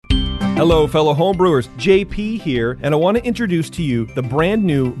Hello, fellow homebrewers. JP here, and I want to introduce to you the brand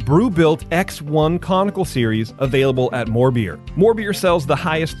new Brew-Built X1 Conical Series available at More Beer. More Beer sells the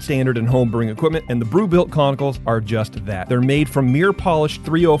highest standard in homebrewing equipment, and the Brew-Built Conicals are just that. They're made from mirror-polished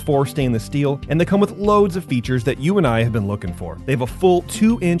 304 stainless steel, and they come with loads of features that you and I have been looking for. They have a full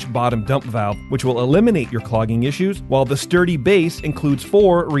 2-inch bottom dump valve, which will eliminate your clogging issues, while the sturdy base includes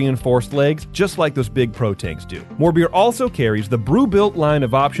 4 reinforced legs, just like those big pro tanks do. More Beer also carries the Brew-Built line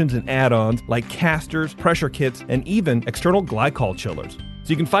of options and add-ons like casters, pressure kits, and even external glycol chillers. So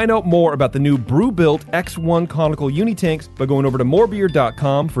you can find out more about the new Brew-Built X1 Conical Unitanks by going over to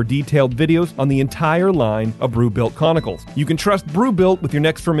morebeer.com for detailed videos on the entire line of Brew-Built Conicals. You can trust Brew-Built with your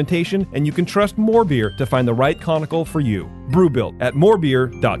next fermentation, and you can trust More Beer to find the right conical for you. Brew-Built at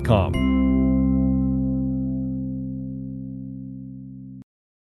morebeer.com.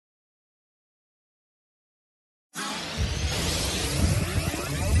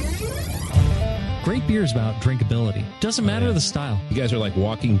 Great beer is about drinkability. Doesn't matter the style. You guys are like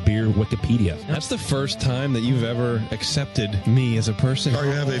walking beer Wikipedia. That's the first time that you've ever accepted me as a person. Or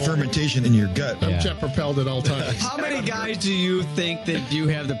you have a fermentation in your gut. I'm jet propelled at all times. How many guys do you think that you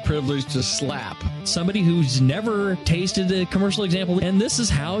have the privilege to slap? Somebody who's never tasted a commercial example, and this is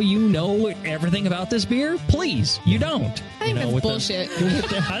how you know everything about this beer? Please, you don't. I think that's bullshit.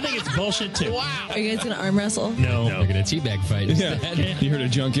 I think it's bullshit too. Wow. Are you guys going to arm wrestle? No. We're going to teabag fight. Yeah. You heard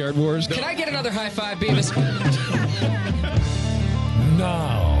of Junkyard Wars? Can I get another high five, Beavis?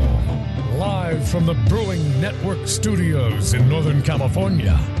 Now, live from the Brewing Network studios in Northern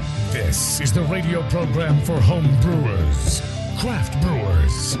California, this is the radio program for home brewers, craft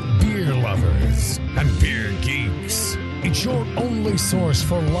brewers, beer lovers, and beer geeks. It's your only source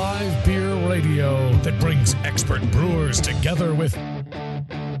for live beer radio that brings expert brewers together with,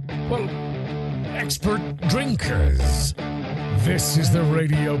 well, expert drinkers. This is the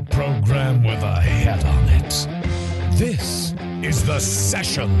radio program with a head on it. This is The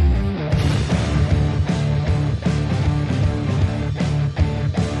Session.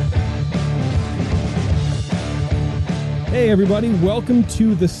 Hey everybody, welcome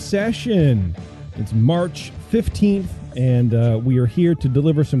to The Session. It's March 15th, and we are here to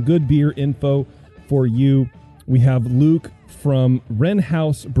deliver some good beer info for you. We have Luke from Wren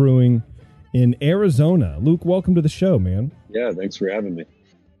House Brewing in Arizona. Luke, welcome to the show, man. Yeah, thanks for having me.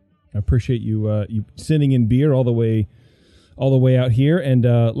 I appreciate you you sending in beer all the way out here. And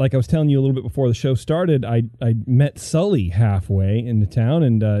like I was telling you a little bit before the show started, I met Sully halfway into town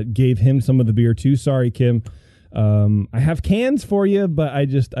and gave him some of the beer too. Sorry, Kim. I have cans for you, but I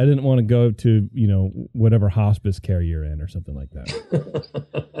didn't want to go to, whatever hospice care you're in or something like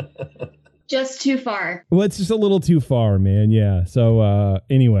that. Just too far. Well, it's just a little too far, man. Yeah. So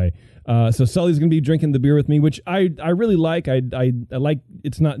anyway. So Sully's going to be drinking the beer with me, which I really like. I like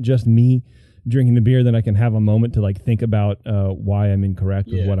it's not just me drinking the beer, then I can have a moment to like think about why I'm incorrect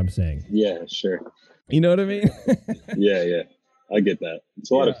with what I'm saying. Yeah, sure. You know what I mean? Yeah. I get that.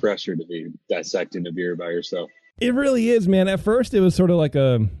 It's a lot of pressure to be dissecting a beer by yourself. It really is, man. At first, it was sort of like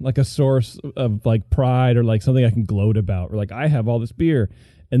a source of like pride or like something I can gloat about. Or like I have all this beer,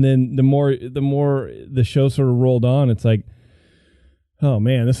 and then the more the show sort of rolled on, it's like, oh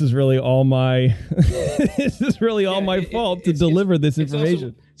man, this is really all my fault to deliver this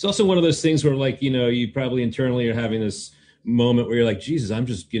information. It's also one of those things where, like, you probably internally are having this moment where you're like, Jesus, I'm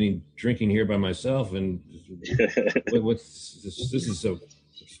just drinking here by myself, and what's this is so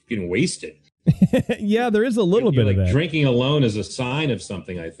getting wasted. Yeah, there is a little bit of that. Drinking alone is a sign of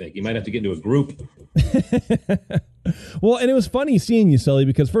something. I think you might have to get into a group. Well, and it was funny seeing you, Sully,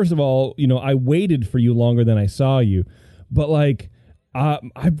 because first of all, I waited for you longer than I saw you, but like.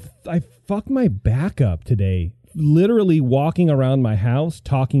 I fucked my back up today, literally walking around my house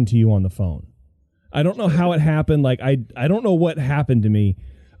talking to you on the phone. I don't know how it happened. Like, I don't know what happened to me,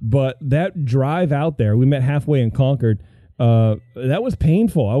 but that drive out there, we met halfway in Concord, that was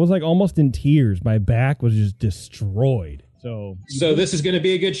painful. I was like almost in tears. My back was just destroyed. So this is going to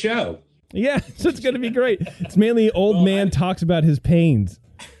be a good show. Yeah, so it's going to be great. It's mainly old man talks about his pains.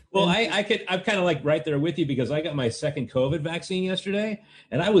 Well, I'm kind of like right there with you because I got my second COVID vaccine yesterday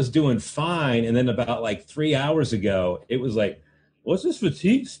and I was doing fine. And then about like 3 hours ago, it was like, what's this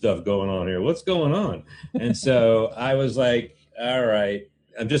fatigue stuff going on here? What's going on? And so I was like, all right,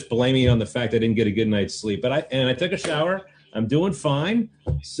 I'm just blaming it on the fact I didn't get a good night's sleep. But I took a shower. I'm doing fine.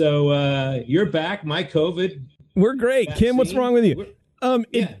 So you're back. My COVID. We're great. Vaccine. Kim, what's wrong with you?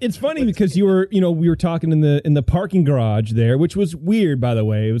 It's funny because we were talking in the parking garage there, which was weird, by the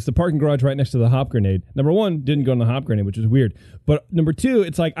way. It was the parking garage right next to the Hop Grenade. Number one, didn't go in the Hop Grenade, which was weird. But number two,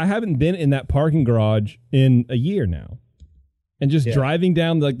 it's like I haven't been in that parking garage in a year now. And just driving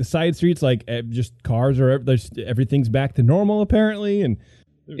down like the side streets, like just cars are everything's back to normal apparently. And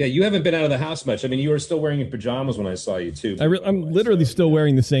yeah, you haven't been out of the house much. I mean, you were still wearing your pajamas when I saw you too. I'm literally still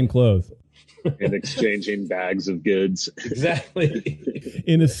wearing the same clothes. And exchanging bags of goods. Exactly.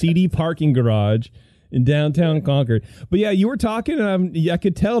 In a seedy parking garage in downtown Concord. But yeah, you were talking, and I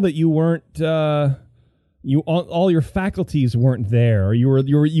could tell that you weren't. All your faculties weren't there, or you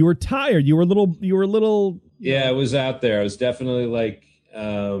were tired. You were a little. Yeah, I was out there. I was definitely like,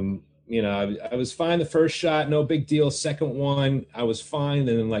 I was fine the first shot, no big deal. Second one, I was fine.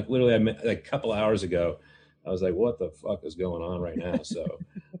 And then like literally like a couple hours ago, I was like, what the fuck is going on right now? So,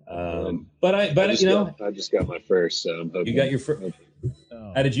 I just got my first, so I'm hoping. You got your first.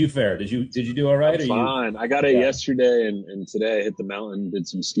 How did you fare? Did you do all right? I'm fine. I got it yesterday, and today I hit the mountain, did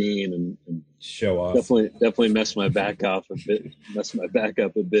some skiing, and show off. Definitely messed my back up a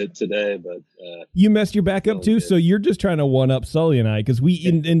bit today, but you messed your back up too. So you're just trying to one up Sully and I, because we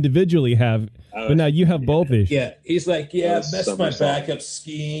individually have, but now you have both issues. Yeah, he's like, messed my back up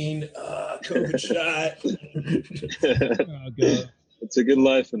skiing, COVID shot. Oh, God. It's a good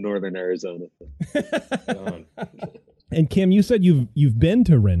life in northern Arizona. And Kim, you said you've been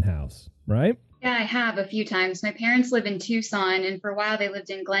to Wren House, right? Yeah, I have a few times. My parents live in Tucson, and for a while they lived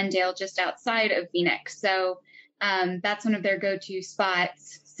in Glendale, just outside of Phoenix. So that's one of their go-to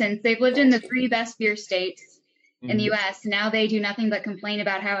spots. Since they've lived in the 3 best beer states in the U.S., now they do nothing but complain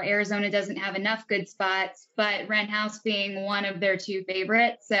about how Arizona doesn't have enough good spots, but Wren House being one of their 2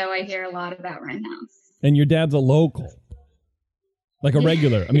 favorites. So I hear a lot about Wren House. And your dad's a local, like a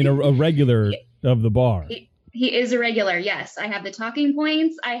regular. I mean, a regular of the bar. He is a regular, yes. I have the talking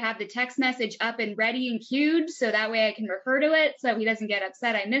points. I have the text message up and ready and queued, so that way I can refer to it, so he doesn't get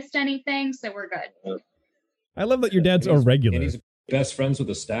upset I missed anything, so we're good. I love that your dad's a regular. And he's best friends with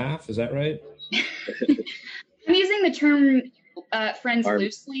the staff, is that right? I'm using the term friends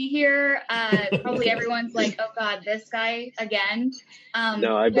loosely here. Probably everyone's like, oh God, this guy again.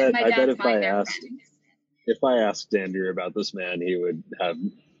 No, I bet if I asked Andrew about this man, he would have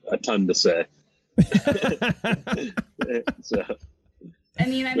a ton to say. So, I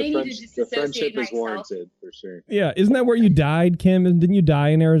mean, I may need to disassociate the friendship myself. is warranted for sure. Yeah, isn't that where you died, Kim? Didn't you die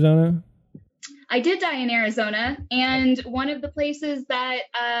in Arizona? I did die in Arizona, and one of the places that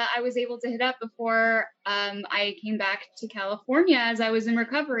I was able to hit up before I came back to California as I was in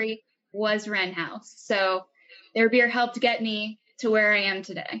recovery was Wren House. So their beer helped get me to where I am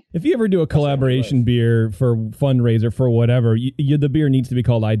today. If you ever do a collaboration beer for fundraiser for whatever, the beer needs to be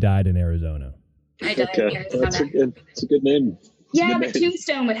called I Died in Arizona. I died in Arizona. That's a good name. But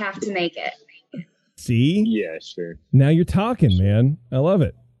Tombstone would have to make it. See? Yeah, sure. Now you're talking, man. I love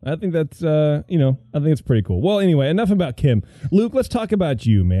it. I think that's, I think it's pretty cool. Well, anyway, enough about Kim. Luke, let's talk about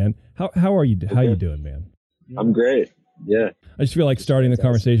you, man. How are you? How you doing, man? I'm great. Yeah. I just feel like starting the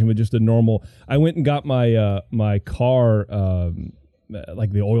conversation with just a normal. I went and got my my car,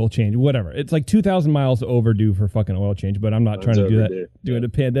 like the oil change, whatever. It's like 2,000 miles overdue for fucking oil change, but I'm not trying to do that during the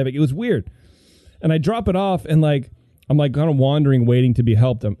pandemic. It was weird, and I drop it off, and like I'm like kind of wandering, waiting to be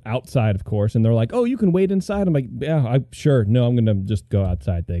helped. I'm outside, of course, and they're like, "Oh, you can wait inside." I'm like, "Yeah, sure. No, I'm gonna just go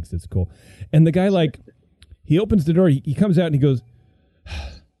outside. Thanks, it's cool." And the guy he opens the door, he comes out, and he goes,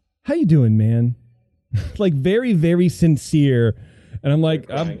 "How you doing, man?" Like very, very sincere, and I'm like,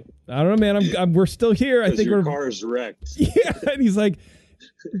 I don't know, man. We're still here. I think your car's wrecked. Yeah, and he's like,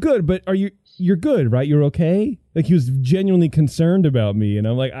 "Good, but you're good, right? You're okay?" Like he was genuinely concerned about me, and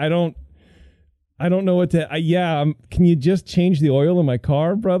I'm like, I don't know what to. Can you just change the oil in my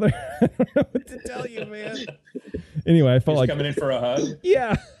car, brother? I don't know what to tell you, man. Anyway, I felt like coming in for a hug.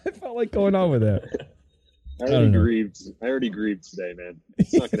 Yeah, I felt like going on with that. I already grieved today, man.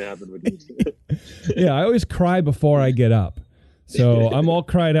 It's not going to happen with you. Yeah, I always cry before I get up. So I'm all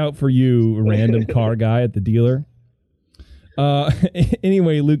cried out for you, random car guy at the dealer.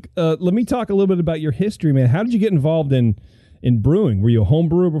 Anyway, Luke, let me talk a little bit about your history, man. How did you get involved in brewing? Were you a home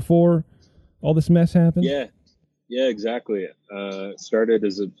brewer before all this mess happened? Yeah, exactly. Started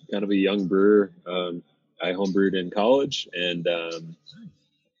as a kind of a young brewer. I homebrewed in college, and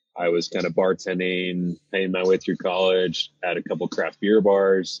I was kind of bartending, paying my way through college, had a couple craft beer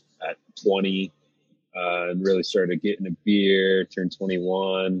bars at 20, and really started getting a beer, turned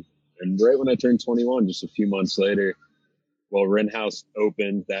 21. And right when I turned 21, just a few months later, Wren House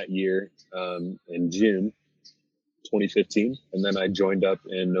opened that year in June 2015. And then I joined up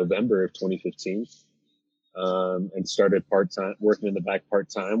in November of 2015 and started part-time, working in the back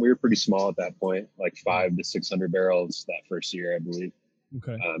part-time. We were pretty small at that point, like 500 to 600 barrels that first year, I believe.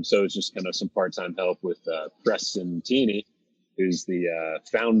 Okay. So it was just kind of some part-time help with Preston Teeny, who's the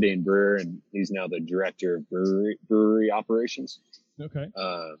founding brewer, and he's now the director of brewery operations. Okay.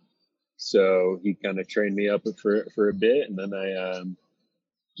 So he kind of trained me up for a bit, and then I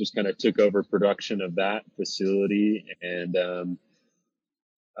just kind of took over production of that facility, and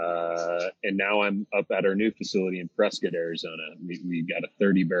now I'm up at our new facility in Prescott, Arizona. We got a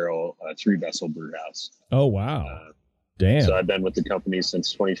 30-barrel, 3-vessel brew house. Oh, wow. Damn. So I've been with the company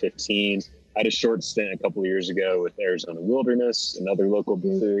since 2015. I had a short stint a couple of years ago with Arizona Wilderness, another local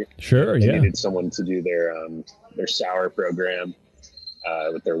brewery. Sure, They yeah. needed someone to do their sour program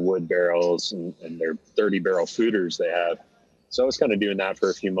with their wood barrels and their 30-barrel fooders they have. So I was kind of doing that for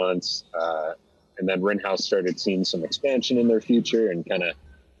a few months. And then Wren House started seeing some expansion in their future and kind of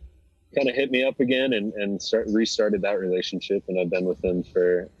hit me up again and restarted that relationship. And I've been with them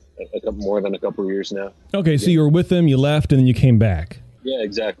for more than a couple of years now. Okay, so you were with them, you left, and then you came back. Yeah,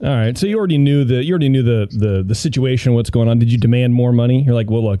 exactly. All right, so you already knew the situation, what's going on. Did you demand more money? You're like,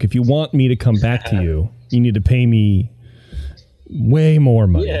 well, look, if you want me to come back to you, you need to pay me way more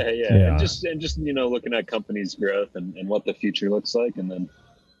money. Yeah. And just looking at companies' growth and what the future looks like, and then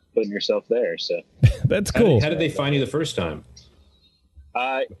putting yourself there. So that's cool. How did they find you the first time?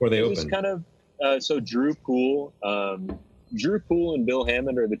 Before they opened? It was kind of so Drew Poole and Bill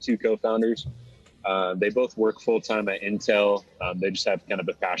Hammond are the two co-founders. They both work full time at Intel. They just have kind of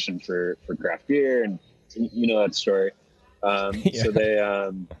a passion for craft beer, and you know that story. So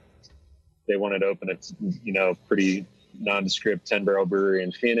they wanted to open a pretty nondescript 10-barrel brewery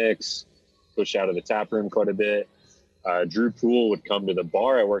in Phoenix, push out of the tap room quite a bit. Drew Poole would come to the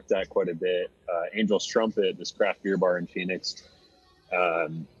bar I worked at quite a bit, Angel's Trumpet, this craft beer bar in Phoenix.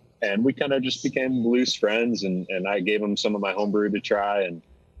 And we kind of just became loose friends, and I gave him some of my homebrew to try,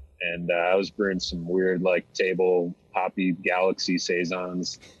 and I was brewing some weird like table poppy Galaxy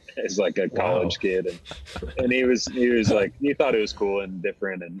saisons as like a college kid, and he was like, he thought it was cool and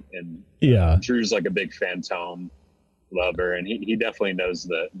different, and Drew's like a big Fantôme lover, and he definitely knows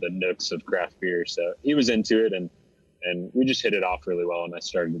the nooks of craft beer, so he was into it, and we just hit it off really well, and I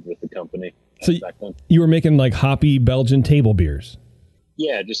started with the company. So back then. You were making like hoppy Belgian table beers.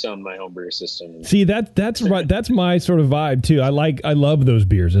 Yeah, just on my homebrew system. See, that's right. That's my sort of vibe too. I love those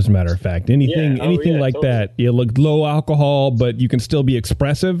beers. As a matter of fact, anything like totally. That. You look low alcohol, but you can still be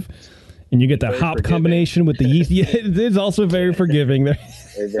expressive, and you get the hop combination with the yeast. Yeah, it is also very forgiving.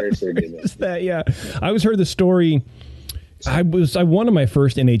 Very forgiving. Just that, yeah. I always heard the story. I one of my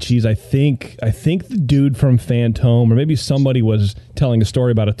first NHCs. I think the dude from Fantôme, or maybe somebody was telling a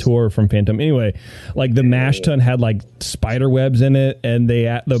story about a tour from Fantôme. Anyway, like the mash tun had like spider webs in it, and they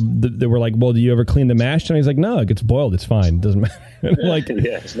were like, "Well, do you ever clean the mash tun?" He's like, "No, it gets boiled. It's fine. It doesn't matter." Like,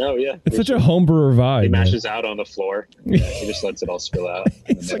 it's such a homebrewer vibe. He mashes out on the floor. Yeah, he just lets it all spill out.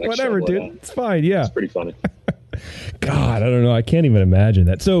 It's like whatever, dude. It's fine. Yeah, it's pretty funny. God, I don't know. I can't even imagine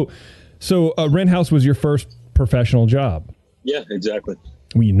that. So Wren House was your first professional job. Yeah, exactly.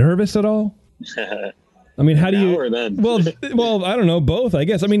 Were you nervous at all? I mean, how do you? Or then? Well, I don't know. Both, I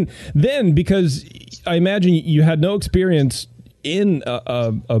guess. I mean, then, because I imagine you had no experience in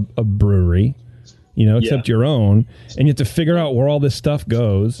a brewery, except your own, and you have to figure out where all this stuff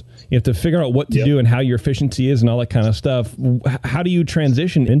goes. You have to figure out what to do and how your efficiency is and all that kind of stuff. How do you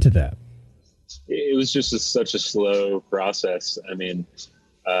transition into that? It was just such a slow process. I mean,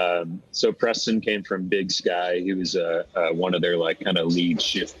 so Preston came from Big Sky. He was one of their like kind of lead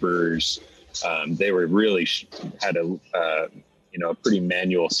shift brewers. They were really had a pretty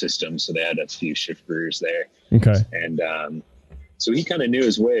manual system, so they had a few shift brewers there. Okay, and so he kind of knew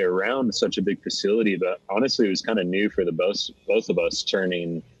his way around such a big facility. But honestly, it was kind of new for both of us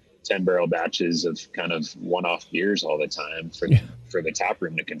turning 10-barrel batches of kind of one-off beers all the time for the tap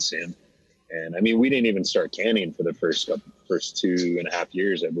room to consume. And I mean, we didn't even start canning for the first 2.5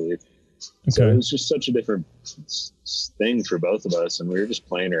 years, I believe. Okay. So it was just such a different thing for both of us. And we were just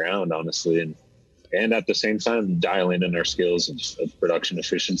playing around, honestly. And at the same time, dialing in our skills of production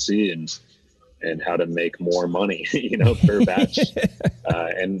efficiency and how to make more money, per batch.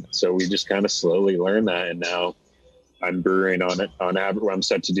 And so we just kind of slowly learned that. And now I'm brewing on average. I'm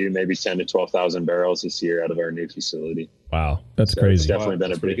set to do maybe 10 to 12,000 barrels this year out of our new facility. Wow, that's crazy. It's definitely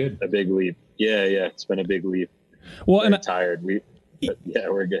been a big leap. Yeah, it's been a big leap. Well, we're tired. We're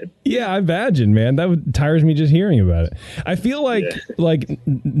good. Yeah, I imagine, man. That tires me just hearing about it. I feel like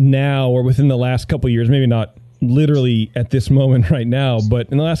now, or within the last couple of years, maybe not literally at this moment right now, but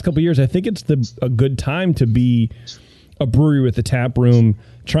in the last couple of years, I think it's a good time to be a brewery with a tap room,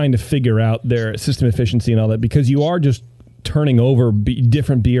 trying to figure out their system efficiency and all that, because you are just turning over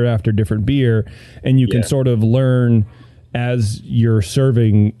different beer after different beer, and you can sort of learn as you're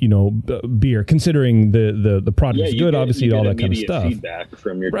serving, beer, considering the product is good, obviously, all that kind of stuff. Feedback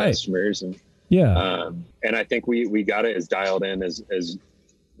from your customers, and and I think we got it as dialed in as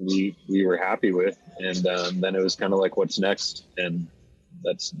we were happy with, and then it was kind of like, what's next, and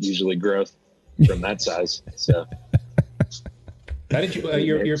that's usually growth from that size. So. How did you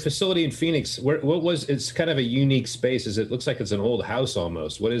your facility in Phoenix? What was? It's kind of a unique space. It looks like it's an old house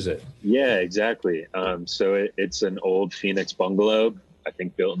almost. What is it? Yeah, exactly. So it's an old Phoenix bungalow, I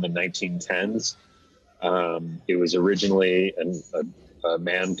think built in the 1910s. It was originally a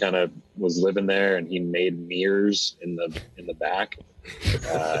man kind of was living there, and he made mirrors in the back.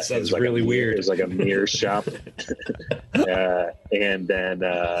 That sounds like really weird. It was like a mirror shop. And then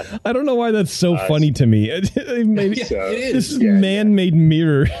I don't know why that's so funny to me. Maybe it is. This is man-made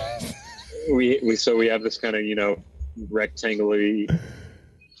mirror. we have this kind of rectangularly,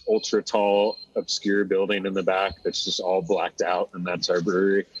 ultra tall, obscure building in the back that's just all blacked out, and that's our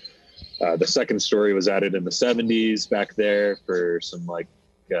brewery. The second story was added in the 70s back there for some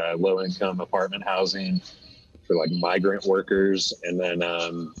low-income apartment housing for migrant workers, and then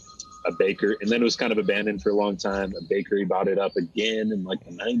a baker, and then it was kind of abandoned for a long time. A bakery bought it up again in the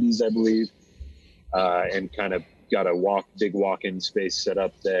 90s, I believe, and kind of got a big walk-in space set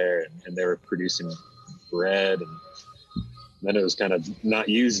up there, and they were producing bread, and then it was kind of not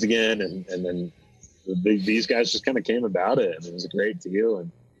used again, and then these guys just kind of came about it, and it was a great deal,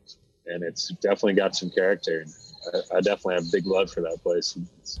 and it's definitely got some character. I definitely have big love for that place.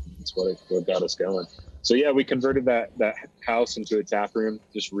 It's what got us going. So yeah, we converted that house into a tap room,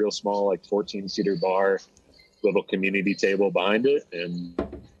 just real small, 14-seater bar, little community table behind it, and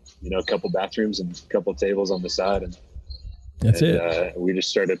a couple bathrooms and a couple tables on the side, and that's it. We just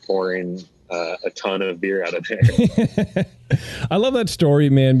started pouring a ton of beer out of there. I love that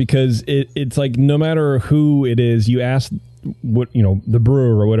story, man, because it's like no matter who it is, you ask the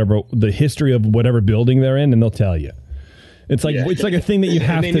brewer or whatever, the history of whatever building they're in, and they'll tell you. It's like it's like a thing that you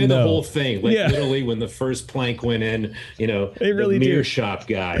have to know. They knew the whole thing. Literally, when the first plank went in, they really the beer shop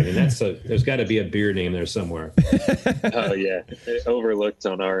guy. I mean, there's got to be a beer name there somewhere. Oh yeah, overlooked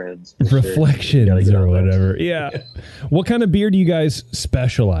on our end. Reflections or whatever. Yeah. What kind of beer do you guys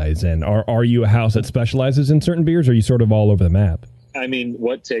specialize in? Are you a house that specializes in certain beers, or are you sort of all over the map? I mean,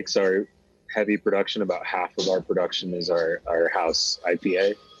 what takes our heavy production, about half of our production is our house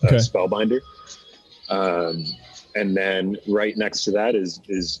IPA, Spellbinder. And then right next to that is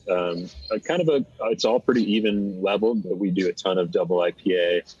it's all pretty even leveled, but we do a ton of double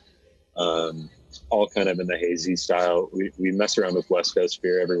IPA, all kind of in the hazy style. We mess around with West Coast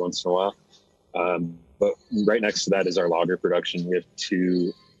beer every once in a while. But right next to that is our lager production. We have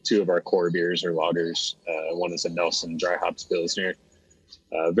two of our core beers are lagers. One is a Nelson Dry Hops Pilsner,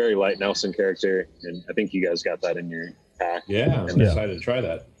 very light Nelson character. And I think you guys got that in your pack. Yeah, I'm excited to try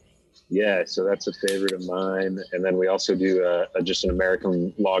that. Yeah, so that's a favorite of mine. And then we also do just an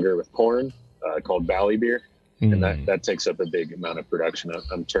American lager with corn called Valley Beer. And that takes up a big amount of production.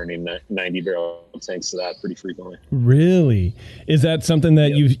 I'm turning 90-barrel tanks to that pretty frequently. Really? Is that something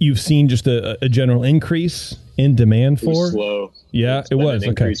that you've seen just a general increase in demand for? It was slow. Yeah, it was. An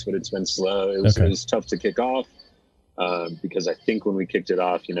increase, but it's been slow. It was tough to kick off because I think when we kicked it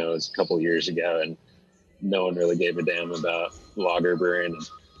off, it was a couple years ago, and no one really gave a damn about lager brewing.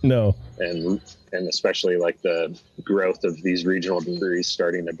 No. And especially the growth of these regional breweries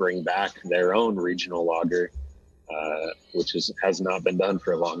starting to bring back their own regional lager, which has not been done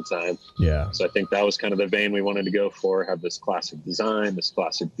for a long time. Yeah. So I think that was kind of the vein we wanted to go for, have this classic design, this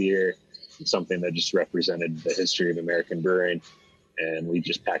classic beer, something that just represented the history of American brewing. And we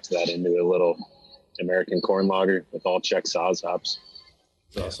just packed that into a little American corn lager with all Czech Saaz hops.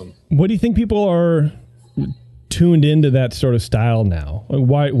 That's awesome. What do you think people are tuned into that sort of style now?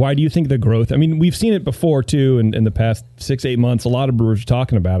 Why do you think the growth? I mean, we've seen it before too, in the past 6-8 months. A lot of brewers are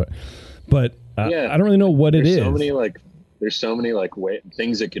talking about it, but I don't really know what it is. There's so many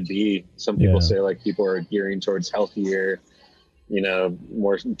things it could be. Some people say people are gearing towards healthier,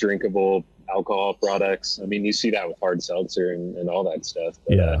 more drinkable alcohol products. I mean, you see that with hard seltzer and all that stuff.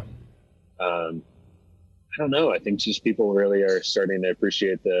 But, I don't know. I think just people really are starting to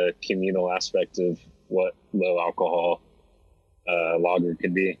appreciate the communal aspect of what low alcohol lager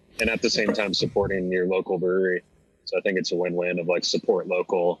can be, and at the same time supporting your local brewery. So I think it's a win-win of support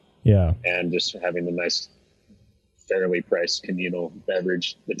local, and just having the nice, fairly priced communal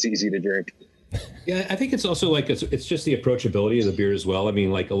beverage that's easy to drink. Yeah, I think it's also it's just the approachability of the beer as well. I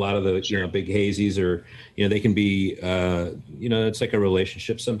mean, a lot of the big hazies are they can be it's like a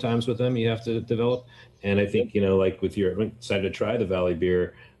relationship sometimes with them you have to develop. And I think I'm excited to try the Valley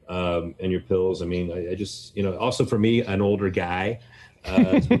Beer. and your pills. I mean, I just, also for me, an older guy,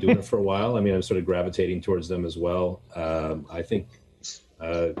 has been doing it for a while. I mean, I'm sort of gravitating towards them as well. I think,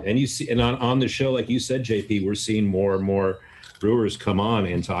 and you see, and on the show, like you said, JP, we're seeing more and more brewers come on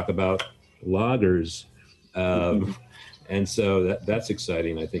and talk about lagers. And so that's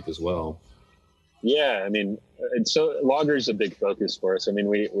exciting, I think, as well. Yeah, I mean, so lager is a big focus for us. I mean,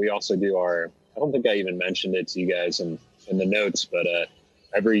 we also do I don't think I even mentioned it to you guys in the notes, but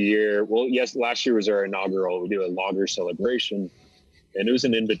every year, well, yes, last year was our inaugural. We do a lager celebration, and it was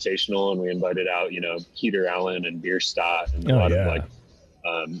an invitational, and we invited out, Peter Allen and Beer Stott and a lot of like,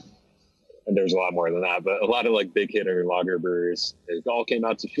 and there's a lot more than that, but a lot of like big hitter lager brewers. They all came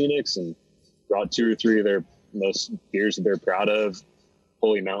out to Phoenix and brought 2 or 3 of their most beers that they're proud of.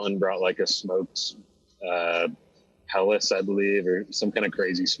 Holy Mountain brought like a smoked Hellas, I believe, or some kind of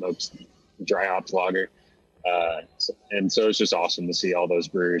crazy smoked dry hopped lager. And so it's just awesome to see all those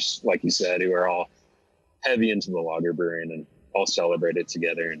brewers, like you said, who are all heavy into the lager brewing and all celebrate it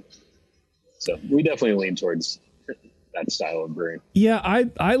together. And so we definitely lean towards that style of brewing. Yeah,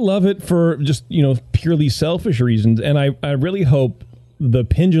 I love it for just, purely selfish reasons. And I really hope the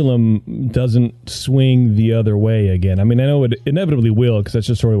pendulum doesn't swing the other way again. I mean, I know it inevitably will, because that's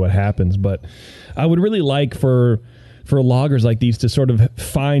just sort of what happens. But I would really like for lagers like these to sort of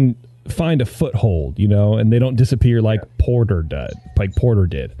find a foothold, and they don't disappear like Porter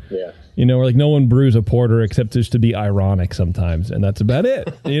did. Yeah. Or like no one brews a porter except just to be ironic sometimes, and that's about it.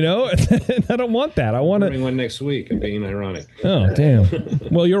 I don't want that. I want to bring one next week. I'm being ironic. Oh, damn.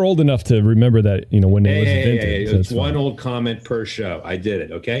 Well, you're old enough to remember that. When it was invented. Hey, so it's one old comment per show. I did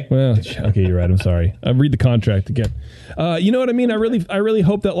it. Okay. Well, okay, you're right. I'm sorry. I read the contract again. You know what I mean? I really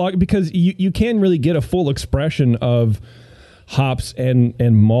hope that lager, because you can really get a full expression of hops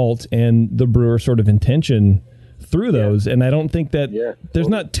and malt and the brewer sort of intention through those. And I don't think that there's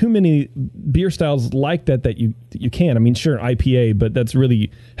not too many beer styles like that you can. I mean, sure, IPA, but that's really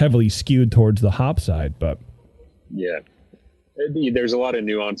heavily skewed towards the hop side. But yeah, there's a lot of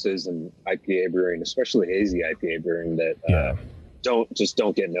nuances in IPA brewing, especially hazy IPA brewing, that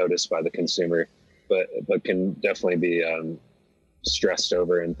don't get noticed by the consumer, but can definitely be stressed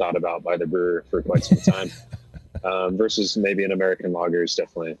over and thought about by the brewer for quite some time. Versus maybe an American lager is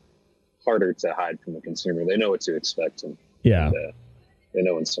definitely harder to hide from the consumer. They know what to expect, and they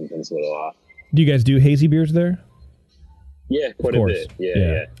know when something's a little off. Do you guys do hazy beers there? Yeah, quite a bit.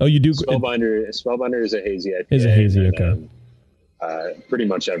 Yeah. Oh, you do. Spellbinder is a hazy IPA. Is a hazy, okay. Pretty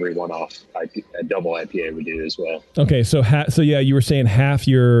much every one-off double IPA we do as well. Okay, so you were saying half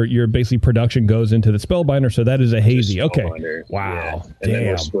your basically production goes into the Spellbinder, so that is a hazy. Okay, wow, yeah. And then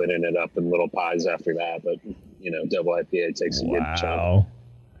we're splitting it up in little pies after that. But double IPA takes a good chunk. Wow,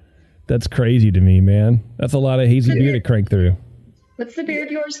 that's crazy to me, man. That's a lot of hazy beer to crank through. What's the beer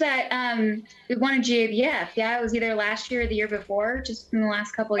of yours that we won a GABF? Yeah, it was either last year or the year before, just in the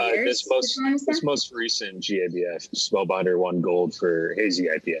last couple of years. This most recent GABF, Spellbinder won gold for hazy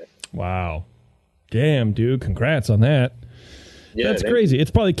IPA. Wow. Damn, dude. Congrats on that. Yeah, that's crazy.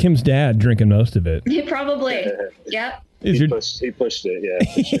 It's probably Kim's dad drinking most of it. Probably. Yep. He pushed it, yeah.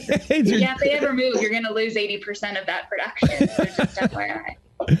 Sure. Yeah, if they ever move, you're going to lose 80% of that production. So just FYI.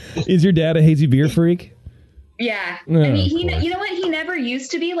 Is your dad a hazy beer freak? Yeah. I mean, you know what? He never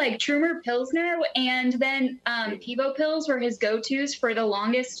used to be. Like Trumer Pilsner and then Pivo Pils were his go-tos for the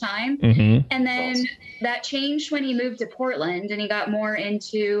longest time. Mm-hmm. And then that changed when he moved to Portland and he got more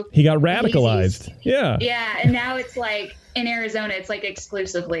into... He got radicalized. Yeah. Yeah. And now it's like in Arizona, it's like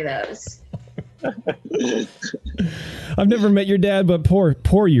exclusively those. I've never met your dad, but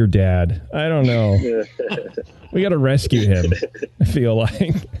poor your dad. I don't know. We got to rescue him. I feel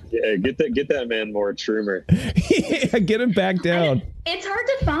like. Yeah, get that man more Trumer. Yeah, get him back down. It's hard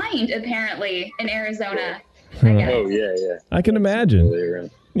to find apparently in Arizona. Oh yeah. I can imagine.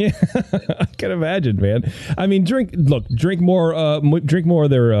 Yeah, I can imagine, man. I mean, drink more of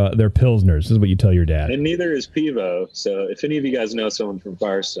their Pilsners is what you tell your dad. And neither is Pivo. So if any of you guys know someone from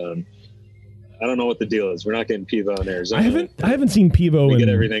Firestone, I don't know what the deal is. We're not getting Pivo in Arizona. I haven't seen Pivo. We get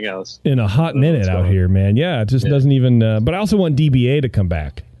everything else in a hot minute out here, man. Yeah, it just doesn't even. But I also want DBA to come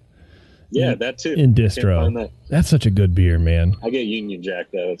back. Yeah, that too. In distro. That's such a good beer, man. I get Union Jack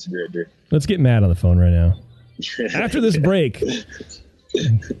though. It's a great beer. Let's get Matt on the phone right now. After this break.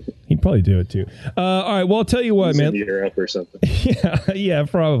 He'd probably do it too. All right. Well, I'll tell you what, man. Europe or something. Yeah,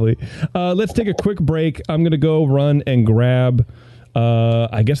 probably. Let's take a quick break. I'm going to go run and grab,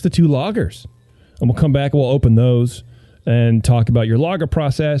 I guess, the 2 lagers. And we'll come back and we'll open those and talk about your lager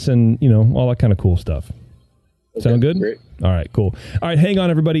process and, all that kind of cool stuff. Okay, sound good? Great. All right, cool. All right, hang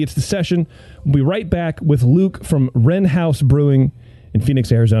on, everybody. It's The Session. We'll be right back with Luke from Wren House Brewing in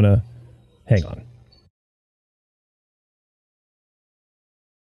Phoenix, Arizona. Hang on.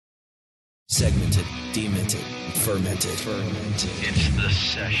 Segmented, demented, fermented. It's the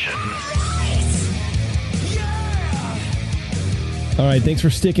session. All right, thanks for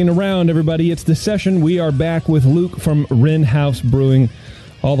sticking around, everybody. It's the session. We are back with Luke from Wren House Brewing,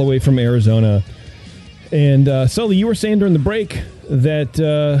 all the way from Arizona. And Sully, you were saying during the break that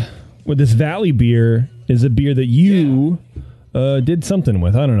with this Valley beer is a beer that you did something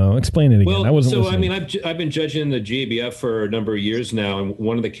with. I don't know. Explain it again. Well, I wasn't so listening. I mean, I've been judging the GABF for a number of years now, and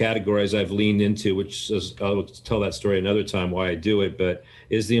one of the categories I've leaned into, which is, I'll tell that story another time why I do it, but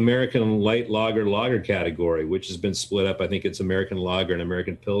is the American light lager category, which has been split up. I think it's American Lager and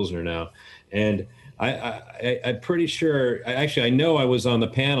American Pilsner now, and I'm pretty sure. I know I was on the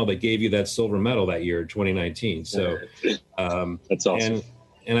panel that gave you that silver medal that year, 2019. So that's awesome.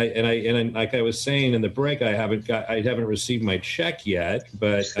 And like I was saying in the break, I haven't received my check yet,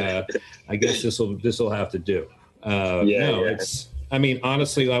 but I guess this will have to do. It's. I mean,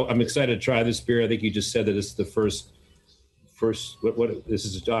 honestly, I'm excited to try this beer. I think you just said that this is the first. What this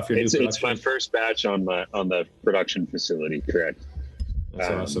is off your new production? It's my first batch on the production facility. Correct. That's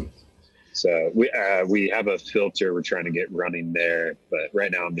awesome. So we have a filter we're trying to get running there, but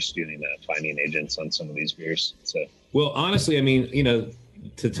right now I'm just doing finding agents on some of these beers. So well, honestly, I mean,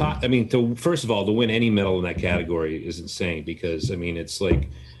 first of all, to win any medal in that category is insane because I mean, it's like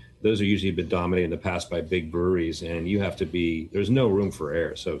those are usually been dominated in the past by big breweries, and you have to be. There's no room for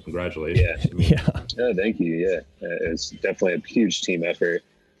error. So congratulations. Yeah, thank you. Yeah, it's definitely a huge team effort.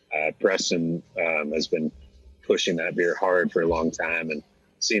 Preston has been pushing that beer hard for a long time, and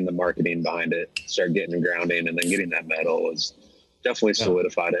seeing the marketing behind it start getting the grounding, and then getting that medal has definitely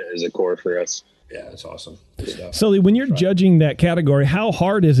solidified it as a core for us. Yeah, that's awesome. Sully, when you're judging that category, how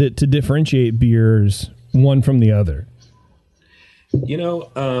hard is it to differentiate beers one from the other? You know,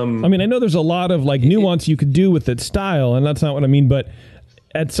 I mean, I know there's a lot of like nuance you could do with its style, and that's not what I mean. But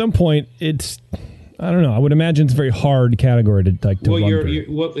at some point, it's, I don't know. I would imagine it's a very hard category to like. To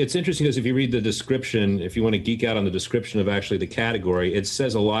well, it's interesting because if you read the description, if you want to geek out on the description of actually the category, it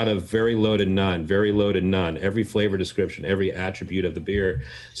says a lot of very low to none, every flavor description, every attribute of the beer.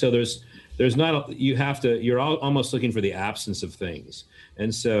 So there's not, you're almost looking for the absence of things.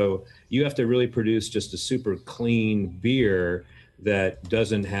 And so you have to really produce just a super clean beer that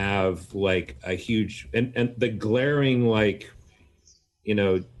doesn't have like a huge, and the glaring, like, you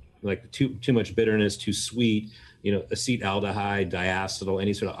know, like too much bitterness, too sweet, you know, acetaldehyde, diacetyl,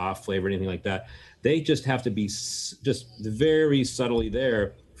 any sort of off flavor, anything like that. They just have to be just very subtly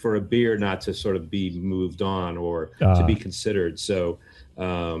there for a beer not to sort of be moved on or to be considered. So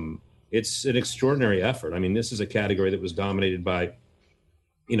it's an extraordinary effort. I mean, this is a category that was dominated by,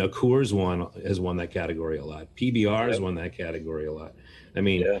 you know, Coors has won that category a lot. PBR has won that category a lot. I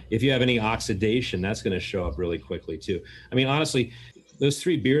mean, if you have any oxidation, that's going to show up really quickly too. I mean, honestly, those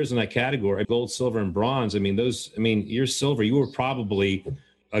three beers in that category, gold, silver, and bronze, you're silver. You were probably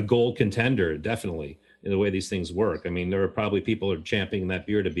a gold contender, definitely, in the way these things work. I mean, there are probably people who are championing that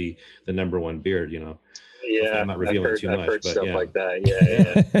beer to be the number one beer, you know. Yeah, I'm not revealing too much. I've heard but stuff like that.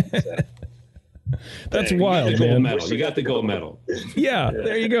 Yeah. So. That's wild, man. You got the gold medal. Yeah,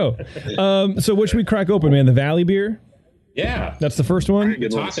 there you go. So what should we crack open, man? The Valley beer? Yeah. That's the first one? You're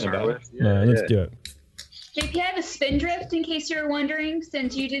talking about. Let's do it. JP, I have a spindrift in case you're wondering,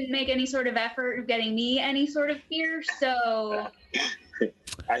 since you didn't make any sort of effort of getting me any sort of beer. So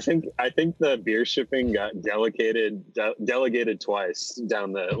I think the beer shipping got delegated twice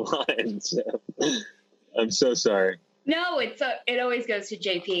down the line. So I'm so sorry. No, it always goes to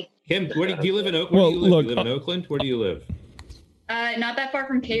JP. Kim, do you live in Oakland? Well, do you live in Oakland? Where do you live? Not that far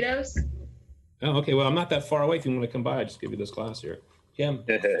from Cato's. Oh, okay. Well, I'm not that far away. If you want to come by, I'll just give you this glass here. Kim.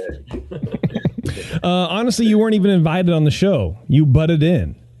 Honestly, you weren't even invited on the show. You butted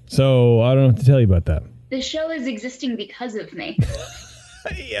in. So I don't know what to tell you about that. The show is existing because of me.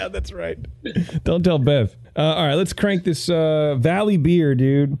 Yeah, that's right. Don't tell Bev. All right, let's crank this Valley beer,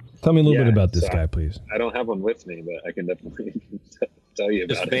 dude. Tell me a little bit about this guy, please. I don't have one with me, but I can definitely tell you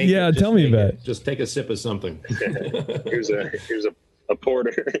about it. Yeah, tell me about it. Just take a sip of something. Here's a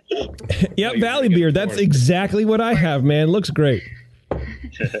porter. Yep, Valley beer. That's exactly what I have, man. Looks great.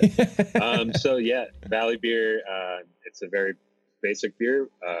 Valley beer. It's a very basic beer.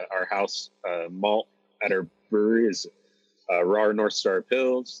 Our house malt at our brewery is raw North Star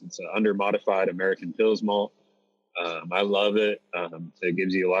Pils. It's an under-modified American Pils malt. I love it. It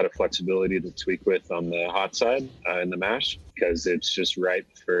gives you a lot of flexibility to tweak with on the hot side in the mash because it's just ripe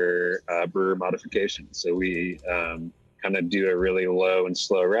for brewer modification. So we kind of do a really low and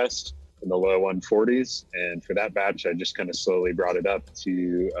slow rest in the low 140s. And for that batch, I just kind of slowly brought it up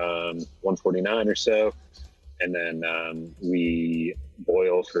to 149 or so. And then we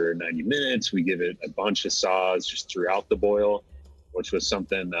boil for 90 minutes. We give it a bunch of saws just throughout the boil, which was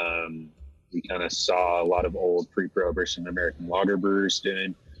something we kind of saw a lot of old pre-Prohibition American lager brewers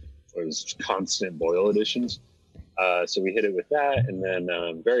doing. It was constant boil additions. So we hit it with that, and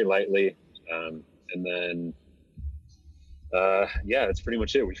then very lightly. And then, that's pretty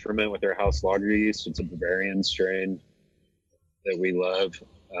much it. We ferment with our house lager yeast. It's a Bavarian strain that we love.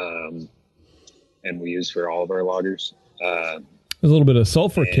 And we use for all of our lagers. There's a little bit of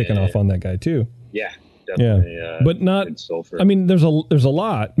sulfur kicking off on that guy too. Yeah, definitely. Yeah, but not sulfur. I mean, there's a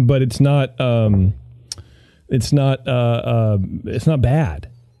lot, but it's not bad.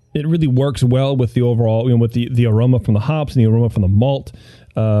 It really works well with the overall, with the aroma from the hops and the aroma from the malt.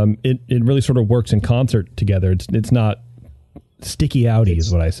 It really sort of works in concert together. It's not sticky outy,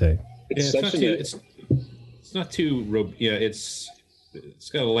 is what I say. It's not too. It's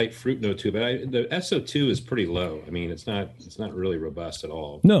got a light fruit note too, but the SO2 is pretty low. I mean, it's not really robust at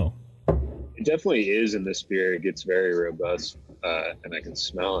all. No, it definitely is in this beer. It gets very robust, and I can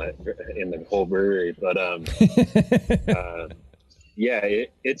smell it in the whole brewery. But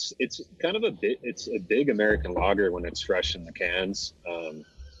it's kind of it's a big American lager when it's fresh in the cans, and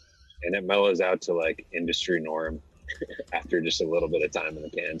it mellows out to like industry norm after just a little bit of time in the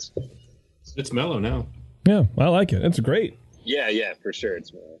cans. It's mellow now. Yeah, I like it. It's great. Yeah, for sure.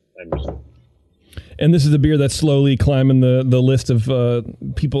 It's and this is a beer that's slowly climbing the list of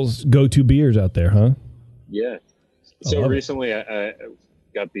people's go-to beers out there, huh? Yeah. So recently I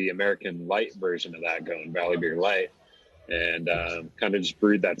got the American Light version of that going, Valley Beer Light, and kind of just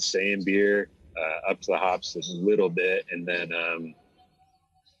brewed that same beer up to the hops a little bit, and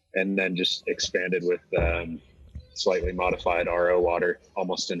then just expanded with slightly modified RO water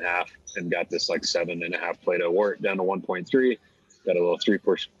almost in half, and got this like 7.5 Plato wort down to 1.3. Got a little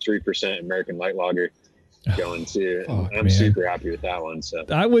 3% American Light lager going too. I'm super happy with that one. So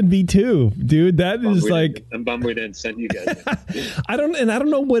I would be too, dude. That is like, I'm bummed we didn't send you guys. I don't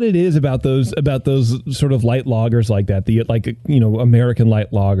know what it is about those sort of light lagers like that. The American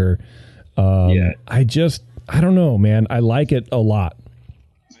Light lager. I don't know, man. I like it a lot.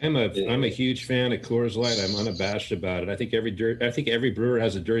 I'm a huge fan of Coors Light. I'm unabashed about it. I think every brewer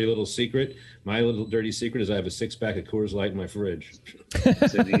has a dirty little secret. My little dirty secret is I have a 6-pack of Coors Light in my fridge.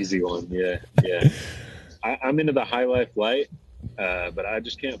 It's an easy one. Yeah. I'm into the High Life Light, but I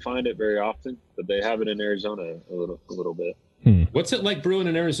just can't find it very often. But they have it in Arizona a little bit. What's it like brewing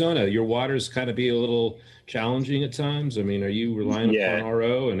in Arizona? Your waters kind of be a little challenging at times. I mean, are you relying upon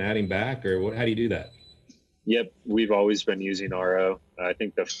RO and adding back, or what? How do you do that? Yep, we've always been using RO. I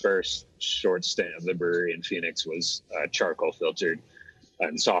think the first short stint of the brewery in Phoenix was charcoal filtered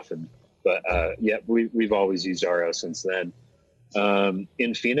and softened. But we've always used RO since then.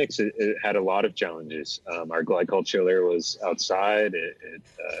 In Phoenix, it had a lot of challenges. Our glycol chiller was outside. It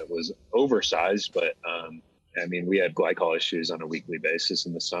was oversized, but we had glycol issues on a weekly basis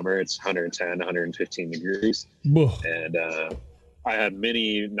in the summer. It's 110, 115 degrees. And I had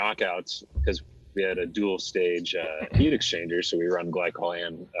many knockouts because we had a dual stage heat exchanger, so we run glycol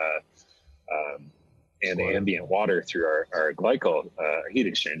and ambient water through our glycol heat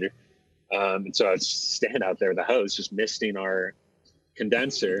exchanger. And so I would stand out there with the hose, just misting our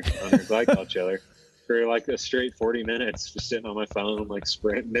condenser on our glycol chiller for like a straight 40 minutes, just sitting on my phone, like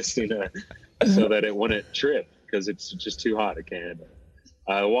misting so that it wouldn't trip because it's just too hot. It can't.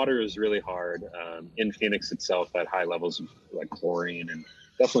 Water is really hard. In Phoenix itself, had high levels of like chlorine and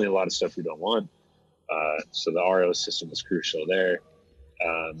definitely a lot of stuff we don't want. So the RO system was crucial there.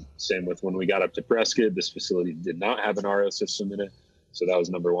 Same with when we got up to Prescott, this facility did not have an RO system in it. So that was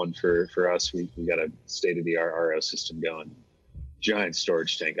number one for us. We got a state-of-the-art RO system going, giant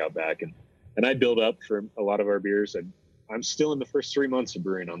storage tank out back. And I build up for a lot of our beers. I'm still in the first 3 months of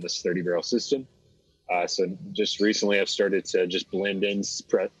brewing on this 30-barrel system. So just recently I've started to just blend in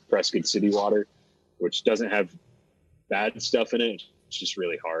Prescott City water, which doesn't have bad stuff in it. It's just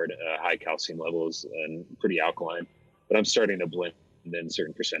really hard, high calcium levels and pretty alkaline. But I'm starting to blend in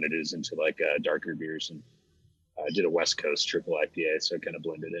certain percentages into like darker beers, and I did a West Coast triple IPA, so I kind of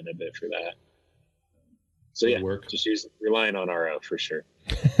blended in a bit for that. So just relying on RO for sure.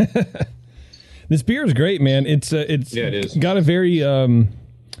 This beer is great, man. It is. Got a very I want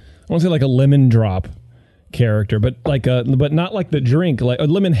to say like a lemon drop character, but not like the drink, like a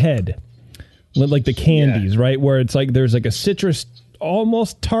lemon head, like the candies, right? Where it's like there's like a citrus,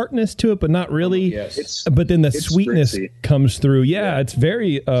 almost tartness to it, but not really. Yes. But then the sweetness comes through. Yeah, it's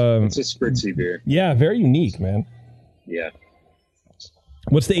very. It's a spritzy beer. Yeah, very unique, man. Yeah.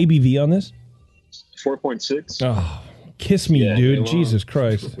 What's the ABV on this? 4.6. Oh, kiss me, dude. Jesus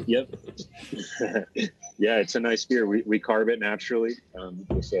Christ. Yep. Yeah, it's a nice beer. We carb it naturally.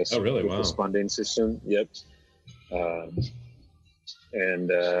 With a, really? With Wow. a spunding system. Yep.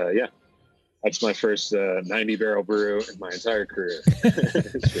 Yeah, that's my first 90-barrel brew in my entire career.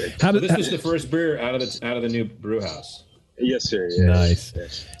 So this was the first beer out of the new brew house. Yes, sir. Yeah, nice.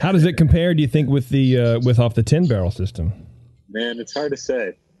 Yes. How does it compare, do you think, with the with off the 10-barrel system? Man, it's hard to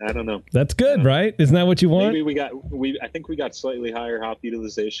say. I don't know. That's good, right? Isn't that what you want? Maybe I think we got slightly higher hop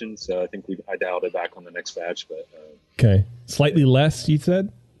utilization, so I think I dialed it back on the next batch. But okay, slightly less, you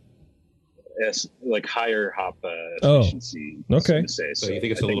said. Yes, like higher hop efficiency. Okay. So you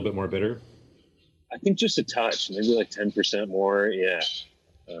think it's a little bit more bitter? I think just a touch, maybe like 10% more. Yeah.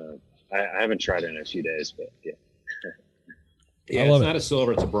 I haven't tried it in a few days, but yeah. Yeah, it's not a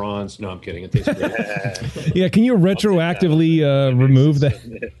silver, it's a bronze. No, I'm kidding. It tastes great. Yeah, can you retroactively remove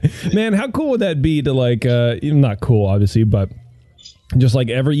that? Man, how cool would that be to like, not cool, obviously, but just like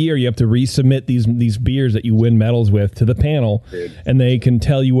every year you have to resubmit these beers that you win medals with to the panel, and they can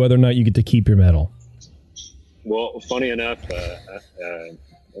tell you whether or not you get to keep your medal. Well, funny enough, I'm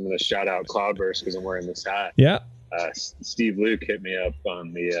going to shout out Cloudburst because I'm wearing this hat. Yeah. Steve Luke hit me up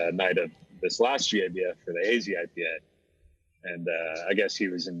on the night of this last GABF for the Hazy IPA. And I guess he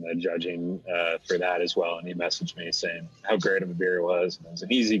was in the judging for that as well. And he messaged me saying how great of a beer it was. And it was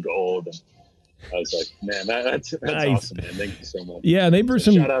an easy gold. And I was like, man, that's nice. Awesome, man. Thank you so much. Yeah, they brewed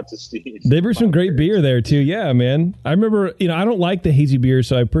some. Shout out to Steve. They brewed some great beer there too. Yeah, man. I remember. I don't like the hazy beers,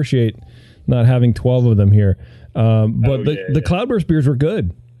 so I appreciate not having 12 of them here. But the Cloudburst beers were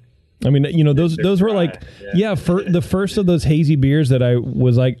good. I mean, those were like, for the first of those hazy beers that I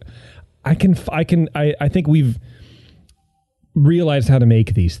was like, I think we've realized how to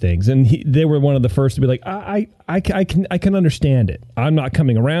make these things, and they were one of the first to be like, I can understand it. I'm not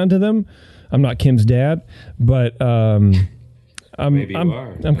coming around to them. I'm not Kim's dad, but I'm coming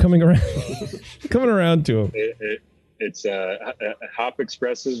around coming around to them. It's hop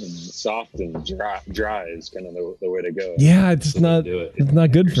expressive and soft and dry is kind of the way to go. Yeah, it's not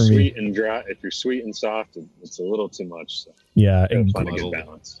good for me. Sweet and dry. If you're sweet and soft, it's a little too much. So yeah, find a good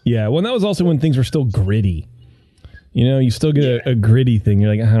balance. Yeah, well, that was also when things were still gritty. You still get a gritty thing.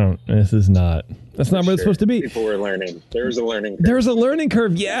 You're like, that's not what it's supposed to be. People were learning. There was a learning curve. There was a learning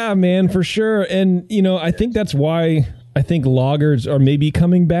curve. Yeah, man, for sure. And, I think that's why I think lagers are maybe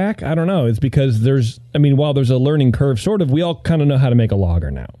coming back. I don't know. It's because while there's a learning curve, sort of, we all kind of know how to make a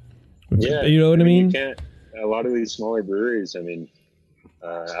lager now. Yeah. You know what I mean? You can't, a lot of these smaller breweries,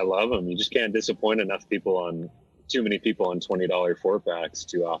 I love them. You just can't disappoint too many people on $20 4-packs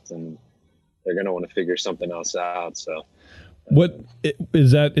too often. They're going to want to figure something else out. So, what is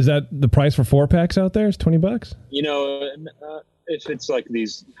that? Is that the price for 4-packs out there? Is $20? If it's like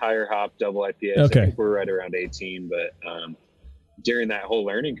these higher hop double IPAs, okay. I think we're right around 18. But during that whole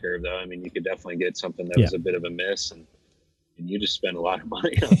learning curve, though, you could definitely get something that was a bit of a miss, and you just spend a lot of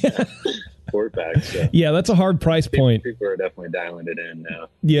money on that 4-pack. So. Yeah, that's a hard price point. People are definitely dialing it in now.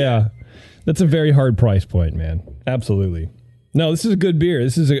 Yeah, that's a very hard price point, man. Absolutely. No, this is a good beer.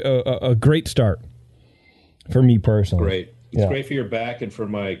 This is a great start for me personally. Great. It's great for your back and for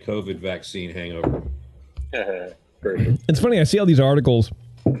my COVID vaccine hangover. It's funny. I see all these articles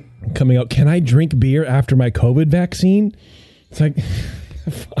coming out. Can I drink beer after my COVID vaccine? It's like,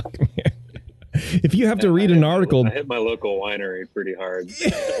 fuck, man. If you have to read an article. I hit my local winery pretty hard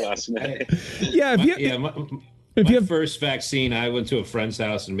last night. Yeah. If you have first vaccine, I went to a friend's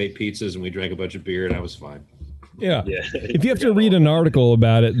house and made pizzas and we drank a bunch of beer and I was fine. Yeah. If you have to read an article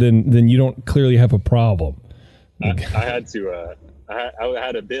about it, then you don't clearly have a problem. I had to. I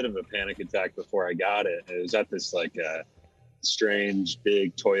had a bit of a panic attack before I got it. It was at this strange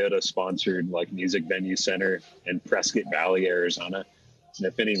big Toyota sponsored music venue center in Prescott Valley, Arizona. And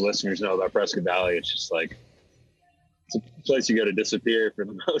if any listeners know about Prescott Valley, it's just it's a place you go to disappear for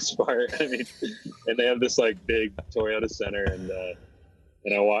the most part. And they have this big Toyota center and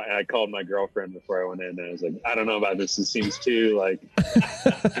I called my girlfriend before I went in, and I was like, I don't know about this. This seems too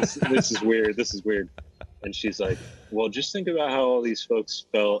this is weird. This is weird. And she's like, well, just think about how all these folks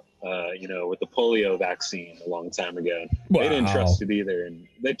felt, with the polio vaccine a long time ago. Wow. They didn't trust it either, and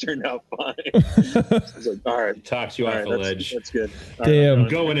they turned out fine. I was like, all right. Talks you off the ledge. That's good. Damn. I'm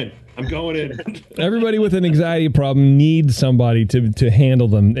going in. Everybody with an anxiety problem needs somebody to handle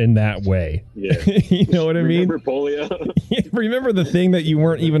them in that way. Yeah. You know what I mean? Remember polio? Remember the thing that you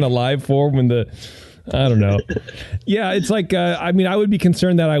weren't even alive for when I don't know. Yeah, it's like, I would be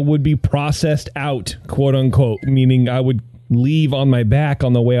concerned that I would be processed out, quote unquote, meaning I would leave on my back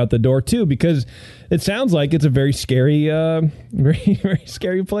on the way out the door too, because it sounds like it's a very scary, very, very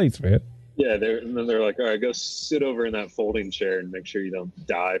scary place, man. Yeah, and then they're like, all right, go sit over in that folding chair and make sure you don't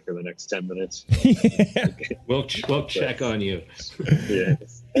die for the next 10 minutes. Yeah. We'll check on you. Yeah.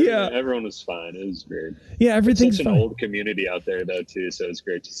 Everyone was fine. It was great. Yeah, everything's such an fine. old community out there, though, too. So it's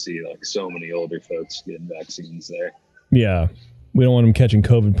great to see like so many older folks getting vaccines there. Yeah. We don't want them catching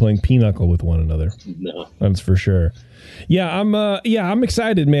COVID playing pinochle with one another. No. That's for sure. Yeah, I'm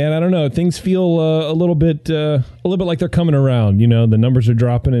excited, man. I don't know. Things feel a little bit like they're coming around. You know, the numbers are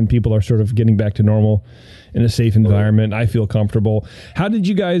dropping and people are sort of getting back to normal in a safe environment. I feel comfortable. How did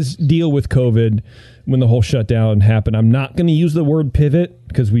you guys deal with COVID when the whole shutdown happened? I'm not going to use the word pivot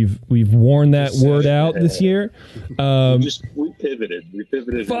because we've worn that word out this year. We pivoted.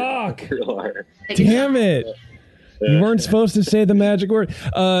 Fuck. Real hard. Damn it. You weren't supposed to say the magic word.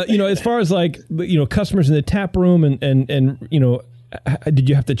 As far as like, customers in the tap room and did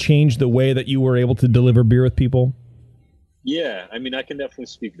you have to change the way that you were able to deliver beer with people? Yeah, I mean, I can definitely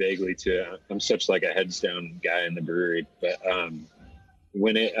speak vaguely to it. I'm such like a heads down guy in the brewery, but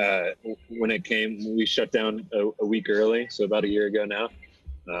when it came, we shut down a week early, so about a year ago now.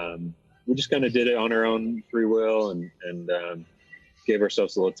 We just kind of did it on our own free will and gave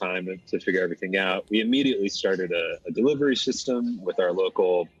ourselves a little time to figure everything out. We immediately started a delivery system with our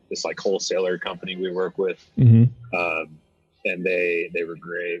local, this like wholesaler company we work with. Mm-hmm. And they were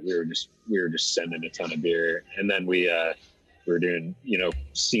great. We were just sending a ton of beer. And then we were doing,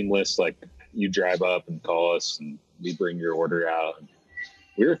 seamless, like you drive up and call us and we bring your order out. And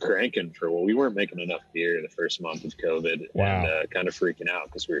we were cranking we weren't making enough beer the first month of COVID. Wow. And kind of freaking out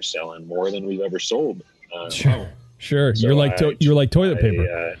because we were selling more than we've ever sold. Sure. So you're like toilet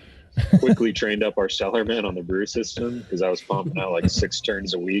paper. Quickly trained up our cellarman on the brew system because I was pumping out like 6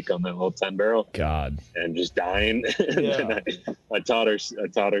 turns a week on that little 10 barrel. God. And just dying. Yeah. I taught our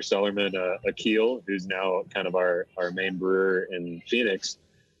cellarman Akil, who's now kind of our main brewer in Phoenix.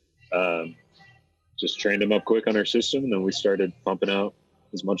 Just trained him up quick on our system, and then we started pumping out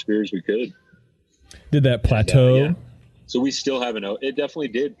as much beer as we could. Did that plateau? And, so we still haven't. It definitely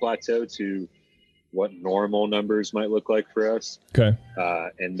did plateau to what normal numbers might look like for us. Okay.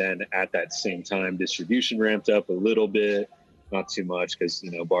 And then at that same time, distribution ramped up a little bit, not too much because,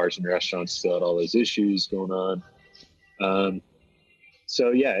 bars and restaurants still had all those issues going on.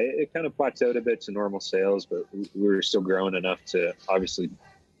 So yeah, it kind of plateaued a bit to normal sales, but we were still growing enough to obviously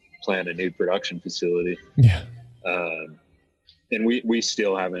plan a new production facility. Yeah. And we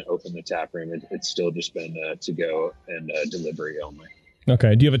still haven't opened the tap room. It's still just been to go and delivery only.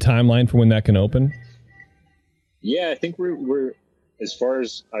 Okay. Do you have a timeline for when that can open? Yeah, I think we're as far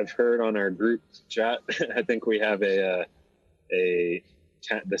as I've heard on our group chat, I think we have the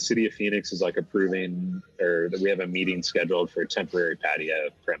city of Phoenix is like approving, or that we have a meeting scheduled for a temporary patio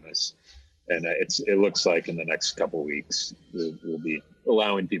premise. And it looks like in the next couple weeks, we'll be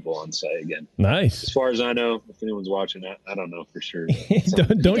allowing people on site again. Nice. As far as I know, if anyone's watching, I don't know for sure.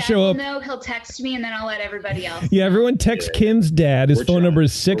 don't show up. No, he'll text me and then I'll let everybody else. Yeah, everyone text Kim's dad. His phone number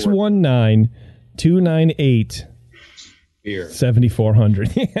is 619-298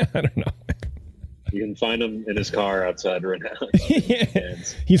 7400. Yeah, I don't know. You can find him in his car outside Wren House. Yeah.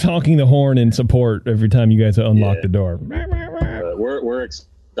 He's honking the horn in support every time you guys unlock the door. We're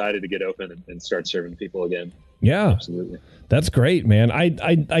excited to get open and start serving people again. Yeah, absolutely. That's great, man.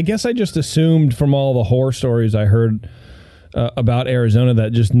 I guess I just assumed from all the horror stories I heard about Arizona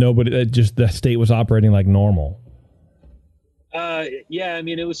that the state was operating like normal. Yeah, I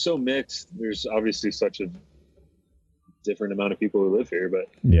mean, it was so mixed. There's obviously such a different amount of people who live here, but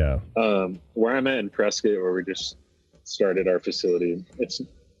yeah, where I'm at in Prescott, where we just started our facility, they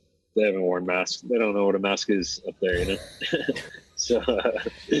haven't worn masks. They don't know what a mask is up there, So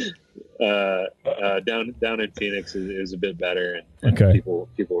down in Phoenix is a bit better, and people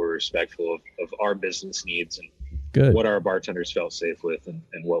were respectful of our business needs and what our bartenders felt safe with and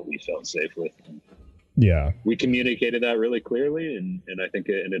what we felt safe with. And yeah, we communicated that really clearly, and I think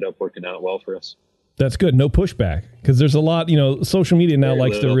it ended up working out well for us. That's good. No pushback, because there's a lot. Social media now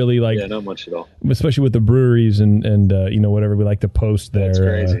likes to really not much at all, especially with the breweries and whatever we like to post their. That's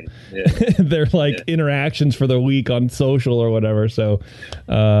crazy. Their interactions for the week on social or whatever. So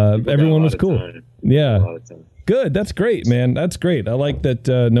everyone was cool. Yeah, good. That's great, man. That's great. I like that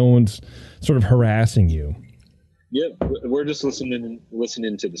no one's sort of harassing you. Yeah, we're just listening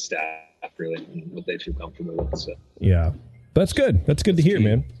to the staff really and what they feel comfortable with. So yeah, that's good. That's good to hear,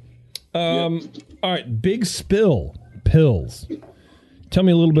 man. All right, Big Spill Pills. Tell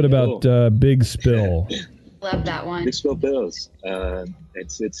me a little bit about Big Spill. Love that one. Big Spill Pills.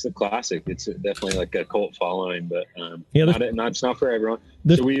 It's a classic. It's definitely like a cult following, but it's not for everyone.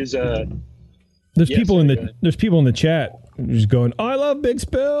 So we use there's people in the chat just going, I love Big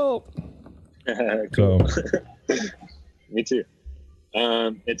Spill. Cool. Me too.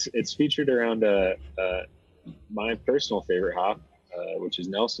 It's featured around my personal favorite hop, which is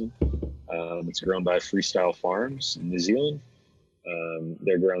Nelson. It's grown by Freestyle Farms in New Zealand.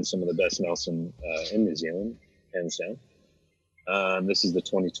 They're growing some of the best Nelson in New Zealand, hands down. This is the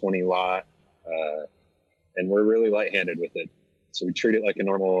 2020 lot, and we're really light-handed with it. So we treat it like a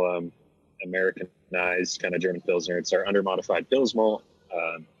normal Americanized kind of German Pilsner. It's our under-modified Pils malt,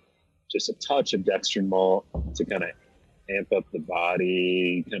 just a touch of dextrin malt to kind of amp up the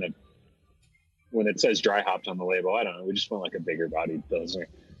body. Kind of when it says dry hopped on the label, I don't know. We just want like a bigger bodied Pilsner.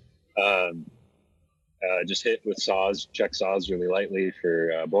 Just hit with saws, check saws really lightly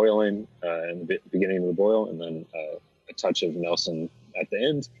for boiling in the beginning of the boil, and then a touch of Nelson at the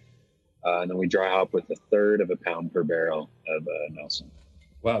end. And then we dry hop with 1/3 of a pound per barrel of Nelson.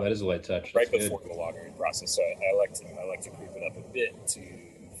 Wow, that is a light touch. Right before the watering process. So I like to creep it up a bit to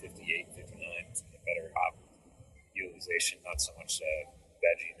 58, 59 to get better hop utilization, not so much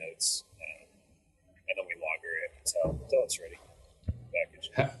veggie notes. And then we lager it until it's ready. Package.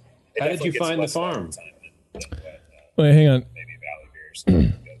 How did you find the farm? Wait, hang on. Maybe Valley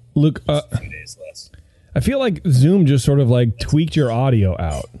Beers. Luke, 2 days less. I feel like Zoom just sort of like tweaked your audio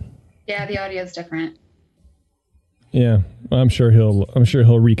out. Yeah, the audio is different. Yeah, I'm sure he'll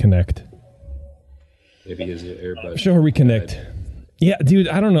reconnect. Maybe his earbud. I'm sure he'll reconnect. Yeah, dude,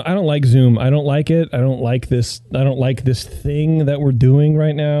 I don't know. I don't like Zoom. I don't like it. I don't like this thing that we're doing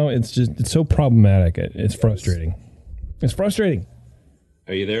right now. It's so problematic. It's frustrating. It's frustrating.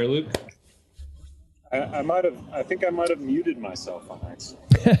 Are you there, Luke? I think I might have muted myself on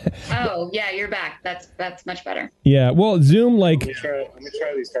accident. Oh, yeah, you're back. That's much better. Yeah, well, Zoom like. Let me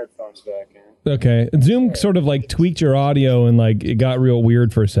try these headphones back in. Okay, Zoom sort of like tweaked your audio and like it got real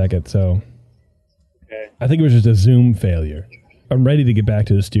weird for a second. So, okay. I think it was just a Zoom failure. I'm ready to get back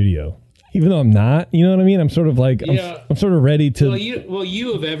to the studio, even though I'm not. You know what I mean? I'm sort of like I'm sort of ready to.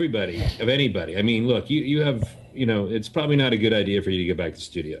 You of anybody. I mean, look, you have. It's probably not a good idea for you to get back to the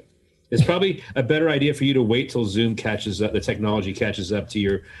studio. It's probably a better idea for you to wait till Zoom catches up, the technology catches up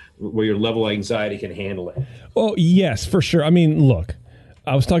to where your level of anxiety can handle it. Oh, yes, for sure. I mean, look,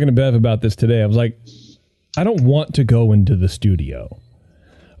 I was talking to Bev about this today. I was like, I don't want to go into the studio,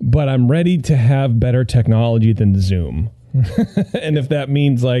 but I'm ready to have better technology than Zoom. And if that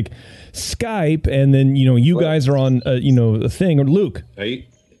means like Skype and then, you guys are on, a thing, or Luke.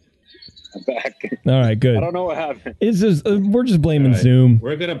 I'm back. All right, good. I don't know what happened. We're just blaming Zoom.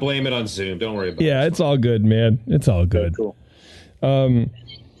 We're going to blame it on Zoom. Don't worry about it. Yeah, it's all good, man. It's all good. Cool. So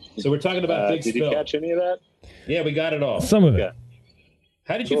we're talking about Big Spill. Did you catch any of that? Yeah, we got it all. Some of it. Yeah.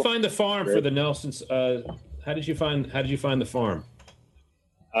 How did you find the farm for the Nelsons? How did you find the farm?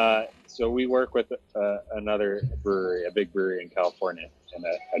 So we work with another brewery, a big brewery in California, and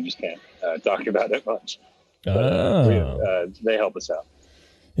I just can't talk about it much. But, they help us out.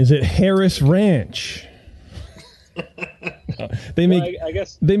 Is it Harris Ranch? They make. I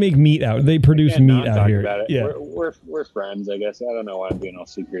guess they make meat out. They produce meat out here. About it. Yeah, we're friends. I guess I don't know why I'm being all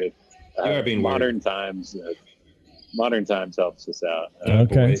secretive. You are being modern weird. times. Modern times helps us out.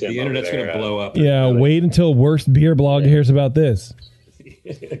 Okay. The internet's going to blow up. Yeah. Wait until Worst Beer Blog hears about this.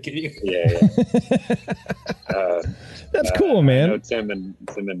 Yeah. That's cool, man. I know Tim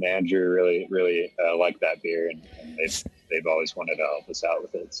and Andrew really like that beer, and they've always wanted to help us out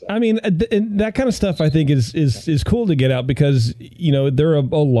with it. So. I mean, and that kind of stuff I think is cool to get out because they're a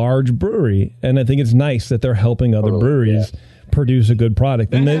large brewery, and I think it's nice that they're helping other breweries produce a good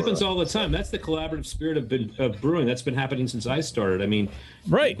product. That happens all the time. That's the collaborative spirit of brewing. That's been happening since I started. I mean,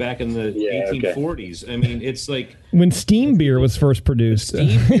 back in the 1840s. Okay. I mean, it's like when steam beer was first produced.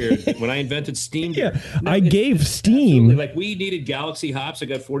 Steam beer. When I invented steam beer, I gave steam. Absolutely. Like we needed Galaxy hops. I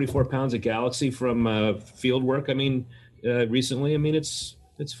got 44 pounds of Galaxy from field work. I mean, recently. I mean, it's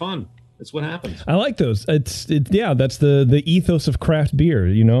fun. That's what happens. I like those. That's the ethos of craft beer.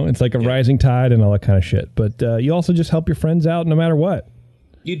 It's like a rising tide and all that kind of shit. But you also just help your friends out no matter what.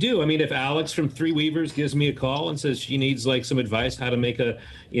 You do. I mean, if Alex from Three Weavers gives me a call and says she needs like some advice how to make a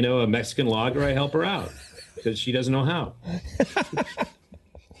Mexican lager, I help her out because she doesn't know how.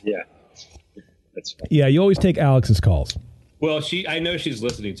 Yeah, that's fun. Yeah, you always take Alex's calls. Well, I know she's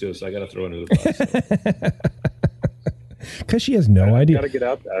listening to us, so I got to throw her under the bus. Because she has no idea. Got to get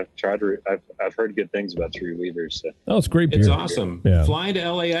up. I've heard good things about Three Weavers. So. Oh, it's great beer. It's awesome. Yeah. Flying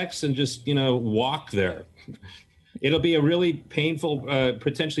to LAX and just walk there. It'll be a really painful,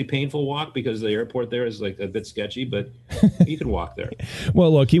 potentially painful walk because the airport there is like a bit sketchy, but you can walk there.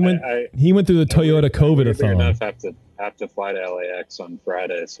 Well, look, he went through the Toyota COVID-a-thon. Enough have to fly to LAX on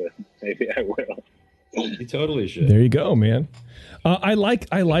Friday, so maybe I will. You totally should. There you go, man. I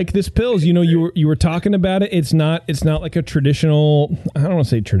like this pills. You know, you were talking about it. It's not like a traditional. I don't want to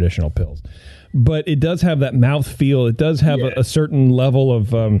say traditional pills, but it does have that mouth feel. It does have a certain level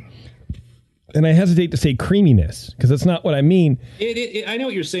of. And I hesitate to say creaminess because that's not what I mean. I know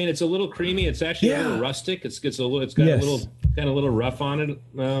what you're saying. It's a little creamy. It's actually a little rustic. It's got a little rough on it.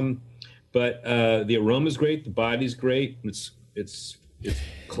 But the aroma's great. The body's great. It's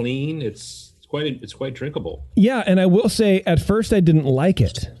clean. It's quite drinkable. Yeah, and I will say at first I didn't like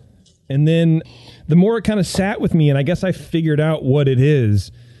it, and then the more it kind of sat with me, and I guess I figured out what it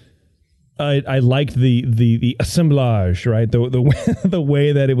is. I liked the assemblage, right? The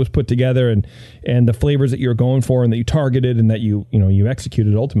way that it was put together and the flavors that you're going for and that you targeted and that you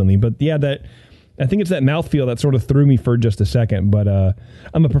executed ultimately. But yeah, I think it's that mouthfeel that sort of threw me for just a second. But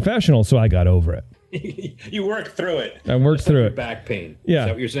I'm a professional, so I got over it. You worked through it. I worked through it. Back pain. Yeah. Is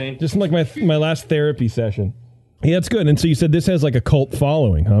that what you're saying? Just like my last therapy session. Yeah, it's good. And so you said this has like a cult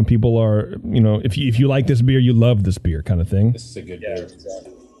following, huh? People are, if you like this beer, you love this beer kind of thing. This is a good beer.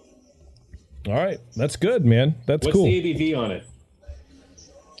 Exactly. All right. That's good, man. That's cool. What's the ABV on it?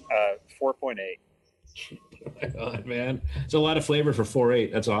 4.8. Oh my God, man. It's a lot of flavor for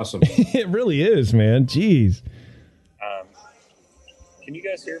 4.8. That's awesome. It really is, man. Jeez. Can you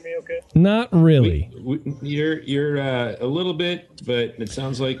guys hear me okay? Not really. You're a little bit, but it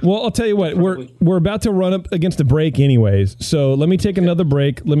sounds like... Well, I'll tell you what. We're about to run up against a break anyways. So let me take another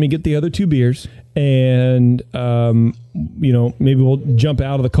break. Let me get the other two beers. And, maybe we'll jump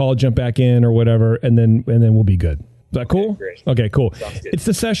out of the call, jump back in or whatever, and then we'll be good. Is that cool? Great. Okay, cool. It's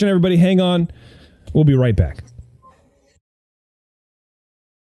the session, everybody. Hang on. We'll be right back.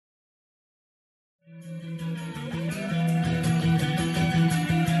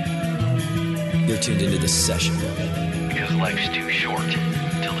 You're tuned into the session. Because life's too short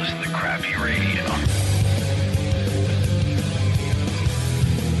to listen to crappy radio.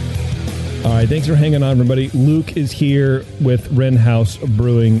 All right, thanks for hanging on, everybody. Luke is here with Wren House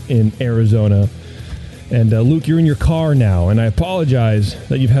Brewing in Arizona. And Luke, you're in your car now, and I apologize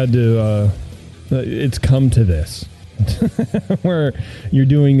that you've had to, it's come to this, where you're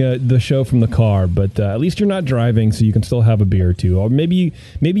doing the show from the car, but at least you're not driving, so you can still have a beer or two. Or maybe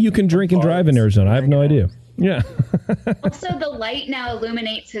you can drink and drive in Arizona. I have no idea. Yeah. Also, the light now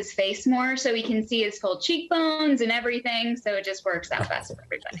illuminates his face more, so we can see his full cheekbones and everything, so it just works out best for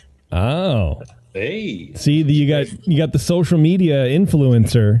everybody. Oh. Hey. See, you got the social media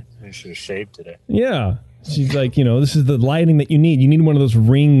influencer. I should have shaved today. Yeah. She's like, this is the lighting that you need. You need one of those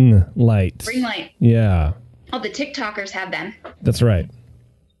ring lights. Ring light. Yeah. All the TikTokers have them. That's right.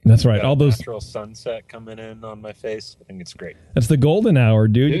 That's right. All those natural sunset coming in on my face. I think it's great. That's the golden hour,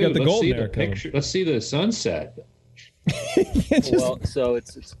 dude. You got the golden hour picture. Let's see the sunset. So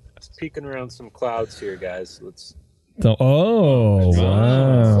it's peeking around some clouds here, guys. Wow.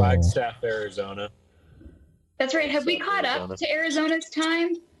 Flagstaff, Arizona. That's right. Have we caught up to Arizona's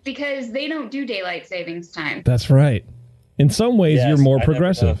time? Because they don't do daylight savings time. That's right. In some ways, you're more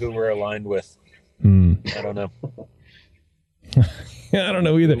progressive. I don't know who we're aligned with. I don't know. I don't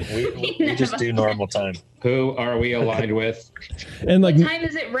know either. We just do normal time. Who are we aligned with? And what time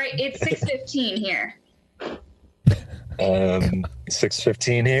is it? Right, it's 6:15 here.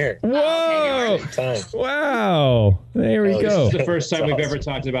 6:15 here. Whoa! Time. Wow! There we go. This is the first time we've ever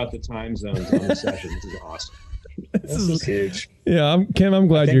talked about the time zones on the session. This is awesome. This is huge. Yeah, Kim, I'm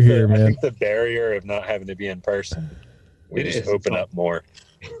glad you're here, man. I think the barrier of not having to be in person, we just open up more.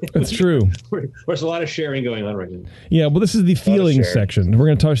 That's true. There's a lot of sharing going on right now. Yeah, well, this is the feelings section. We're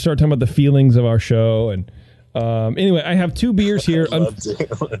going to start talking about the feelings of our show. And anyway, I have two beers here.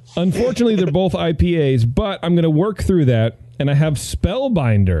 Unfortunately, they're both IPAs, but I'm going to work through that. And I have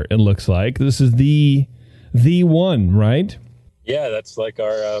Spellbinder, it looks like. This is the one, right? Yeah, that's like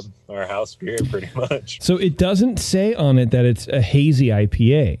our house beer, pretty much. So it doesn't say on it that it's a hazy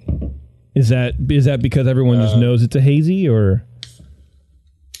IPA. Is that because everyone just knows it's a hazy, or?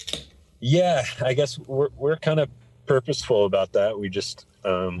 Yeah, I guess we're kind of purposeful about that. We just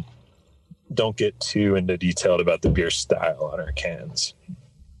don't get too into detailed about the beer style on our cans.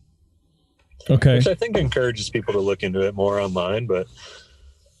 Okay. Which I think encourages people to look into it more online, but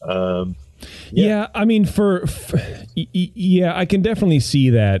yeah, I mean, yeah, I can definitely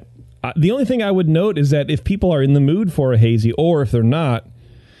see that. The only thing I would note is that if people are in the mood for a hazy, or if they're not,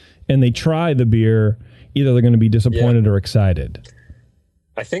 and they try the beer, either they're going to be disappointed or excited.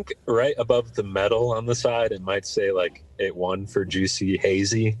 I think right above the medal on the side, it might say like it won for juicy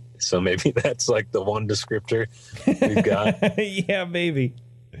hazy. So maybe that's like the one descriptor we've got. Yeah, maybe.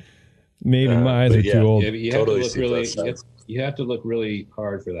 Maybe my eyes are too old. Yeah, you have to look really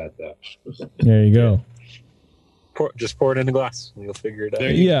hard for that, though. There you go. Just pour it in a glass and you'll figure it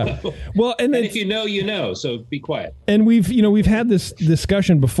out. Yeah. Well, and if you know, you know. So be quiet. And we've had this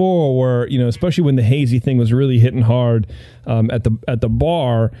discussion before, where especially when the hazy thing was really hitting hard at the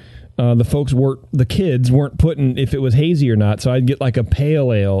bar. The kids weren't putting if it was hazy or not. So I'd get like a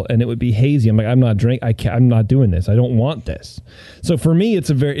pale ale and it would be hazy. I'm like, I'm not doing this. I don't want this. So for me, it's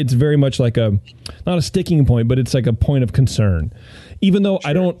very much like not a sticking point, but it's like a point of concern. Even though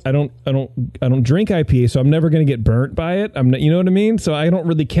I don't drink IPA, so I'm never going to get burnt by it. I'm not, you know what I mean? So I don't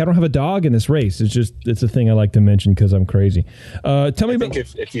really care. I don't have a dog in this race. It's a thing I like to mention because I'm crazy. Tell me about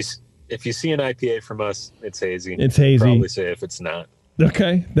if you see an IPA from us, it's hazy. It's hazy. I'll probably say if it's not.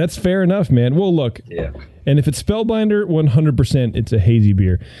 Okay, that's fair enough, man. Well, look. Yeah. And if it's Spellbinder, 100% it's a hazy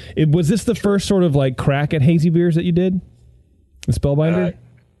beer. Was this the first sort of like crack at hazy beers that you did? The Spellbinder?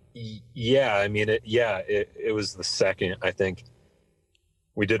 Yeah, I mean, it was the second, I think.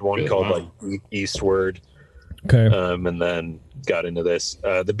 We did one called like Eastward. Okay. And then got into this.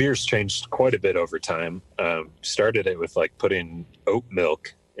 The beer's changed quite a bit over time. Started it with like putting oat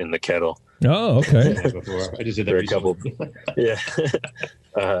milk in the kettle. Oh, okay. I just did that a couple. Yeah.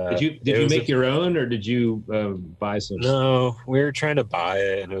 Did you make your own, or did you buy some? No, we were trying to buy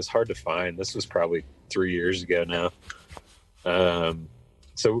it, and it was hard to find. This was probably 3 years ago now.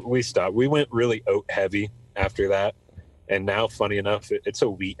 So we stopped. We went really oat heavy after that, and now, funny enough, it's a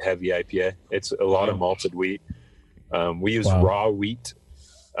wheat heavy IPA. It's a lot of malted wheat. We use raw wheat.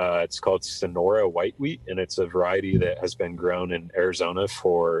 It's called Sonora white wheat, and it's a variety that has been grown in Arizona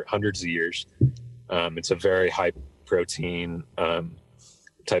for hundreds of years. It's a very high protein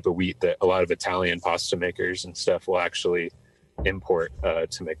type of wheat that a lot of Italian pasta makers and stuff will actually import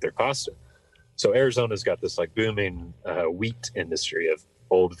to make their pasta. So Arizona's got this like booming wheat industry of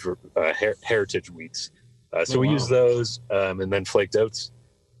old heritage wheats. So we use those and then flaked oats.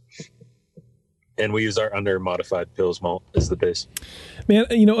 And we use our under-modified Pils malt as the base. Man,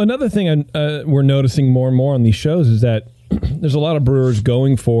 another thing we're noticing more and more on these shows is that there's a lot of brewers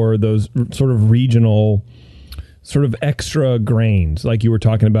going for those sort of regional, sort of extra grains, like you were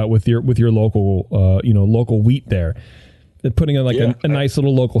talking about with your local, local wheat there. They're putting a nice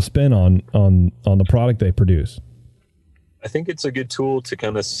little local spin on the product they produce. I think it's a good tool to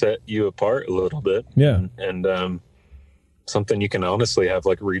kind of set you apart a little bit. Yeah. And something you can honestly have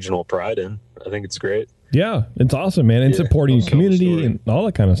like regional pride in. I think it's great. Yeah, it's awesome, man. And supporting your community and all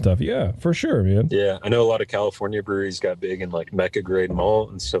that kind of stuff. Yeah, for sure, man. Yeah, I know a lot of California breweries got big in like Mecca grade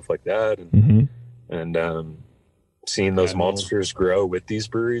malt and stuff like that. And seeing those maltsters grow with these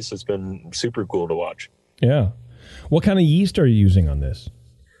breweries has been super cool to watch. Yeah. What kind of yeast are you using on this?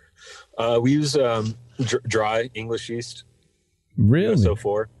 We use dry English yeast. Really?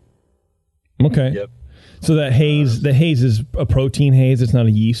 USO4. Okay. Yep. So that haze, the haze is a protein haze. It's not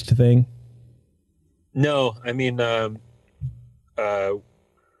a yeast thing. No, I mean, no,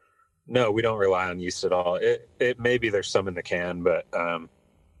 we don't rely on yeast at all. It maybe there's some in the can, but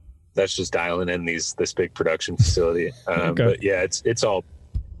that's just dialing in this big production facility. Okay. But yeah, it's all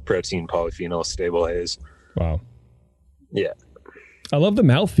protein, polyphenol, stable haze. Wow. Yeah. I love the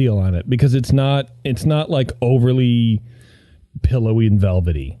mouthfeel on it because it's not like overly pillowy and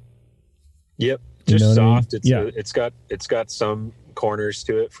velvety. Yep. Just soft. I mean? It's got some corners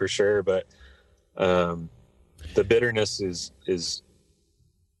to it for sure, but the bitterness is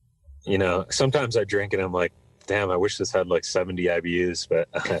sometimes I drink and I'm like, damn, I wish this had like 70 IBUs, but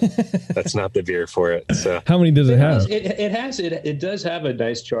that's not the beer for it. So how many does it have? It does have a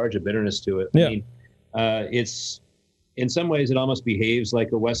nice charge of bitterness to it. Yeah. I mean, it's in some ways it almost behaves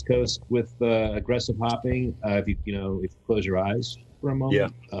like a West Coast with aggressive hopping. If you close your eyes for a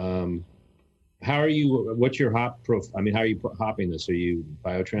moment. Yeah. How are you? What's your hop profile? I mean, how are you hopping this? Are you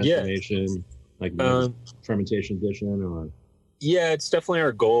biotransformation, like fermentation addition, or? Yeah, it's definitely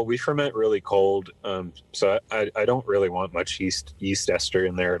our goal. We ferment really cold, so I don't really want much yeast ester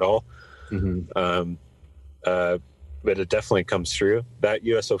in there at all. Mm-hmm. But it definitely comes through. That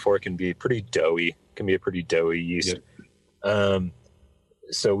USO4 can be pretty doughy. Can be a pretty doughy yeast. Yep.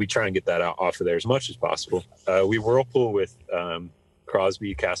 So we try and get that off of there as much as possible. We whirlpool with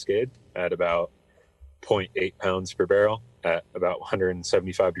Crosby Cascade at about 0.8 pounds per barrel at about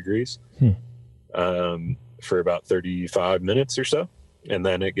 175 degrees for about 35 minutes or so. And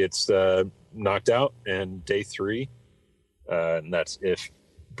then it gets knocked out, and day 3, and that's if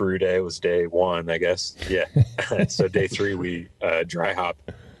brew day was day 1, I guess. Yeah. So day 3, we dry hop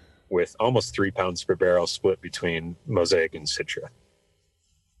with almost 3 pounds per barrel split between Mosaic and Citra.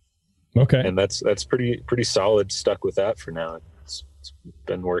 Okay. And that's pretty solid. Stuck with that for now. It's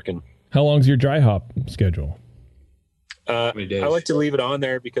been working. How long's your dry hop schedule? I like to leave it on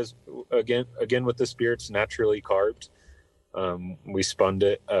there because again with this beer, it's naturally carbed. We spuned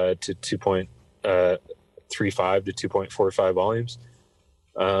it to 2.35 to 2.45 volumes.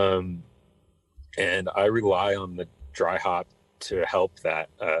 And I rely on the dry hop to help that,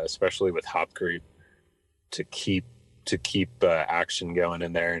 especially with hop creep, to keep action going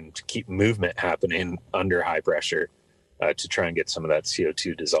in there and to keep movement happening under high pressure, to try and get some of that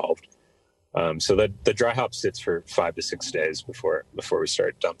CO2 dissolved. So that the dry hop sits for 5 to 6 days before we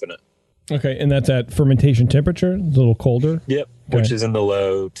start dumping it. Okay, and that's at fermentation temperature, a little colder. Yep, okay. Which is in the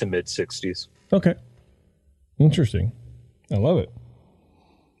low to mid 60s. Okay, interesting. I love it.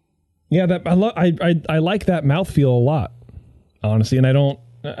 Yeah, I like that mouthfeel a lot, honestly, and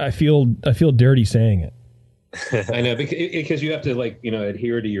I feel dirty saying it. I know, because you have to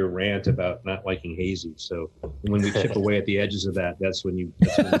adhere to your rant about not liking hazy. So when we chip away at the edges of that, that's when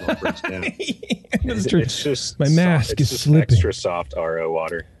it all breaks down. It's just my mask is slipping. Extra soft RO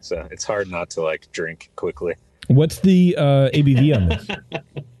water, so it's hard not to drink quickly. What's the ABV on this?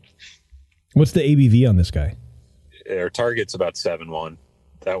 What's the ABV on this guy? Our target's about 7.1.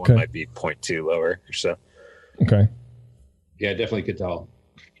 That one might be 0.2 lower or so. Okay. Yeah, definitely could tell.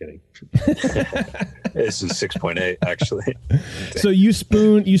 Kidding. This is 6.8 actually. So you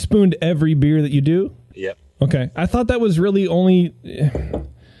spooned every beer that you do? Yep. Okay. I thought that was really only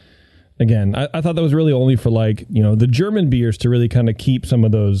again, I thought that was really only for the German beers to really kind of keep some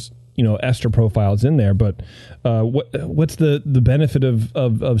of those, ester profiles in there, but what's the benefit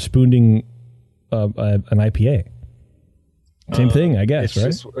of spooning an IPA? Same thing, I guess,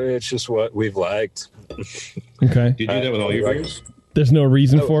 right? It's just what we've liked. Okay. Do you do that with all your beers? There's no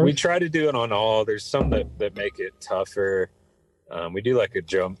reason for it? We try to do it on all. There's some that make it tougher. We do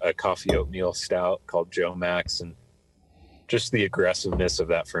a coffee oatmeal stout called Joe Max, and just the aggressiveness of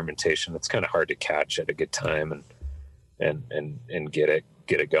that fermentation. It's kind of hard to catch at a good time and get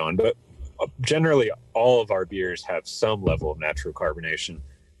it going. But generally, all of our beers have some level of natural carbonation,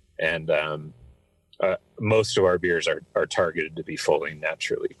 and most of our beers are targeted to be fully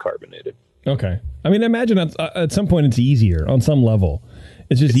naturally carbonated. Okay. I mean, I imagine at some point it's easier on some level.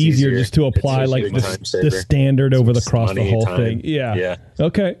 It's just easier just to apply the standard across the whole thing. Yeah. Yeah.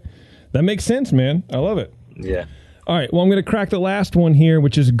 Okay. That makes sense, man. I love it. Yeah. All right. Well, I'm going to crack the last one here,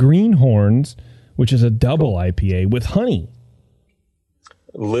 which is Greenhorns, which is a double IPA with honey.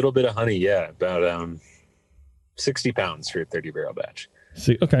 A little bit of honey, yeah. About 60 pounds for a 30-barrel batch.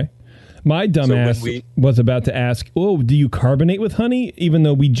 See, okay. My dumbass was about to ask, do you carbonate with honey? Even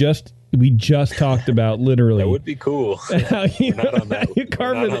though we just talked about literally. That would be cool. We're not on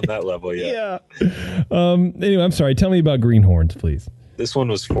that level yet. Yeah. Anyway, I'm sorry. Tell me about Greenhorns, please. This one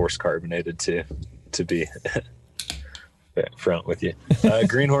was force carbonated to be front with you.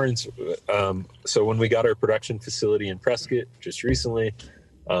 Greenhorns. So when we got our production facility in Prescott just recently,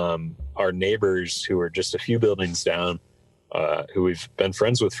 our neighbors who are just a few buildings down, who we've been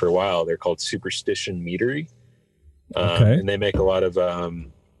friends with for a while, they're called Superstition Meadery. And they make a lot of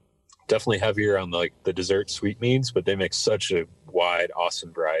definitely heavier on the dessert sweetmeats, but they make such a wide,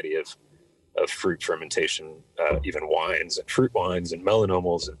 awesome variety of fruit fermentation, even wines and fruit wines and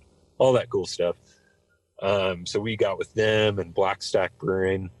melanomals and all that cool stuff. So we got with them and Black Stack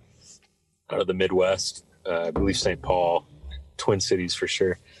Brewing out of the Midwest, I believe St. Paul, Twin Cities for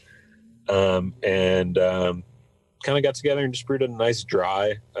sure. Kind of got together and just brewed a nice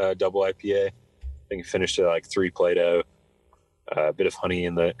dry double IPA. I think it finished at 3 Play-Doh, a bit of honey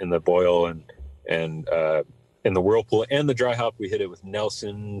in the boil and in the whirlpool, and the dry hop we hit it with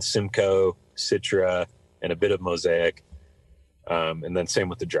Nelson, Simcoe, Citra, and a bit of Mosaic, and then same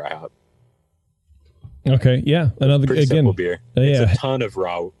with the dry hop. Okay, yeah, pretty simple beer. It's a ton of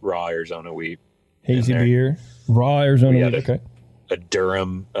raw Arizona wheat, hazy beer, raw Arizona wheat. Okay, a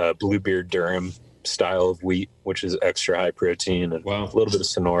Durham, Bluebeard Durham style of wheat, which is extra high protein, and a little bit of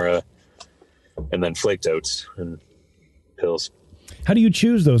Sonora, and then flaked oats and pills. How do you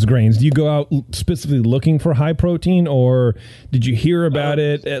choose those grains? Do you go out specifically looking for high protein, or did you hear about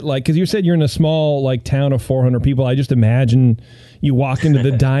it because you said you're in a small town of 400 people? I just imagine you walk into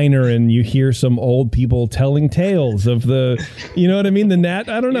the diner and you hear some old people telling tales of the, you know what I mean? The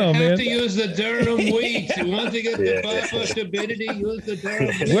I don't know, man. You have to use the Durham wheat. You want to get the papa stability, use the Durham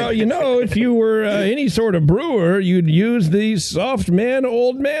wheat. Well, if you were any sort of brewer, you'd use the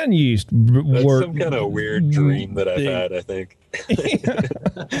old man yeast. That's some kind of weird dream that I've had, I think.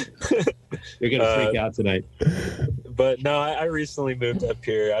 You're gonna freak out tonight. But no, I recently moved up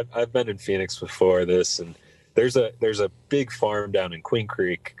here. I've been in Phoenix before this, and there's a big farm down in Queen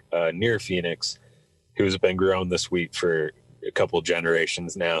Creek near Phoenix who's been growing this wheat for a couple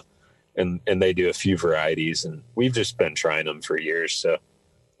generations now, and they do a few varieties, and we've just been trying them for years. So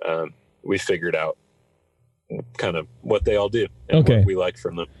we figured out kind of what they all do and what we like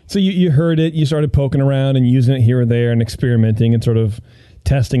from them. So you heard it, you started poking around and using it here or there and experimenting and sort of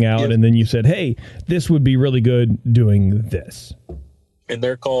testing out, and then you said, hey, this would be really good doing this. And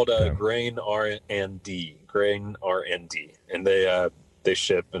they're called Grain R&D, and they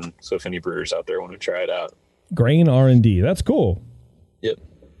ship, and so if any brewers out there want to try it out. Grain R&D, that's cool. Yep.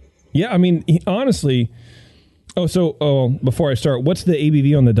 Yeah, I mean, honestly, before I start, what's the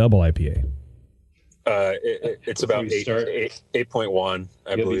ABV on the double IPA? It's about 8.1,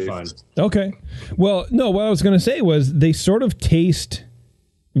 I believe. Be fine. Okay. Well, no, what I was going to say was they sort of taste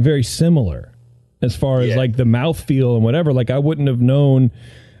very similar as far as like the mouthfeel and whatever. Like I wouldn't have known.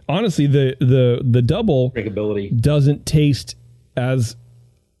 Honestly, the double drinkability doesn't taste as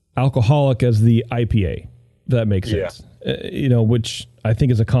alcoholic as the IPA. If that makes sense. Which I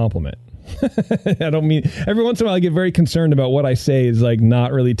think is a compliment. I don't mean, every once in a while I get very concerned about what I say is like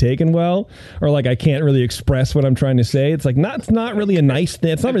not really taken well, or like I can't really express what I'm trying to say. It's like it's not really a nice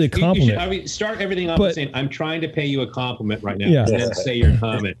thing. It's not really a compliment. Start everything off by saying, I'm trying to pay you a compliment right now. Yeah. And then say your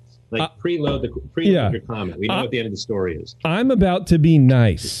comment. Like preload your comment. We know what the end of the story is. I'm about to be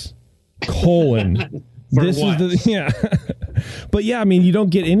nice. This what? Is but yeah, I mean, you don't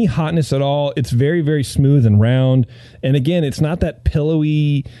get any hotness at all. It's very, very smooth and round. And again, it's not that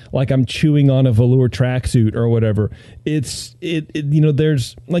pillowy, like I'm chewing on a velour tracksuit or whatever.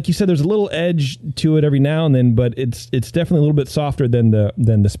 There's, like you said, there's a little edge to it every now and then, but it's definitely a little bit softer than the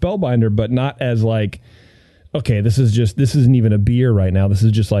Spellbinder, but not as like, okay, this isn't even a beer right now. This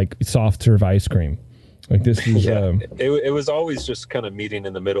is just like soft serve ice cream. Like this is, it was always just kind of meeting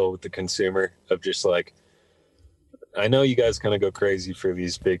in the middle with the consumer of just like, I know you guys kind of go crazy for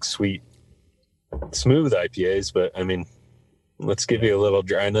these big, sweet, smooth IPAs, but I mean, let's give you a little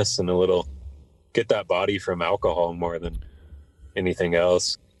dryness and get that body from alcohol more than anything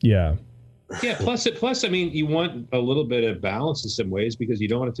else. Yeah. Yeah. Plus, I mean, you want a little bit of balance in some ways because you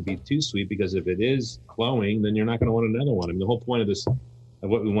don't want it to be too sweet, because if it is cloying, then you're not going to want another one. I mean, the whole point of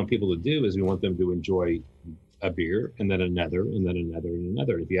what we want people to do is we want them to enjoy a beer and then another and then another and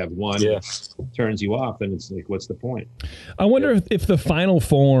another. If you have one turns you off, then it's like, what's the point? I wonder if the final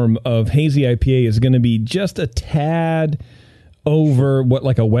form of hazy IPA is going to be just a tad over what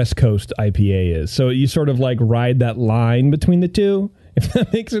like a West Coast IPA is. So you sort of like ride that line between the two, if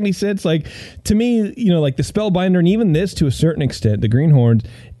that makes any sense. Like to me, like the Spellbinder and even this to a certain extent, the Greenhorns,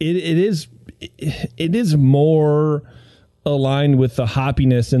 it is more aligned with the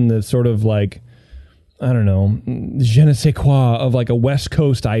hoppiness and the sort of like, I don't know, je ne sais quoi of like a West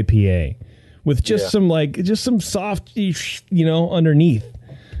Coast IPA with just some soft, underneath.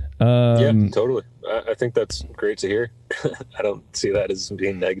 Totally. I think that's great to hear. I don't see that as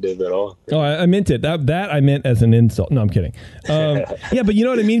being negative at all. Oh, I meant it. That I meant as an insult. No, I'm kidding. Yeah, but you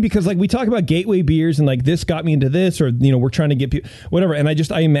know what I mean? Because like we talk about gateway beers and like this got me into this, or, we're trying to get people, whatever. And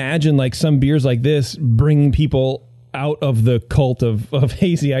I imagine like some beers like this bringing people out of the cult of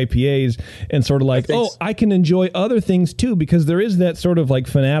hazy IPAs and sort of like, I can enjoy other things too, because there is that sort of like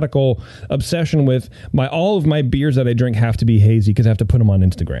fanatical obsession with all of my beers that I drink have to be hazy because I have to put them on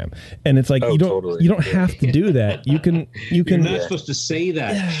Instagram. And it's like, you don't have to do that. You can, You're not supposed to say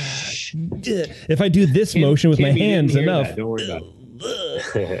that. If I do this motion with my hands enough, that. Don't worry about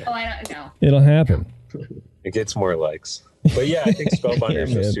it. I don't know. It'll happen. It gets more likes. But yeah, I think Spellbinder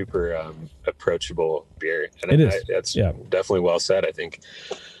is a super approachable beer. And that's definitely well said. I think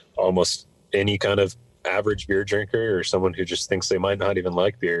almost any kind of average beer drinker or someone who just thinks they might not even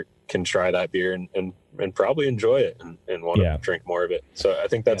like beer can try that beer and probably enjoy it and want to drink more of it. So I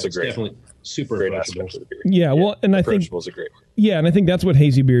think that's a great, definitely super great aspect of the beer. Yeah, well, and I think is a great word. Yeah, and I think that's what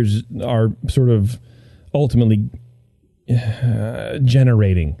hazy beers are sort of ultimately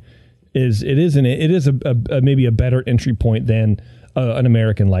generating. It is maybe a better entry point than an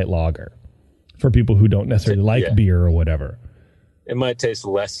American light lager for people who don't necessarily like beer or whatever. It might taste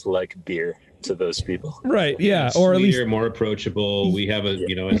less like beer to those people, right? Yeah, or at least more approachable. We have as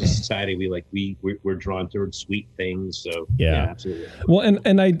a society, we're drawn towards sweet things. So yeah, absolutely. Well,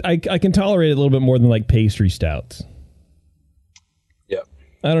 and I can tolerate it a little bit more than like pastry stouts. Yeah,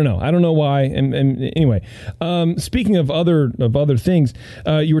 I don't know. I don't know why. And anyway, speaking of other things,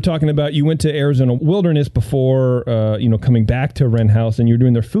 you were talking about you went to Arizona Wilderness before, coming back to Wren House, and you're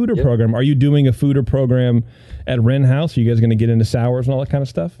doing their foeder program. Are you doing a foeder program at Wren House? Are you guys going to get into sours and all that kind of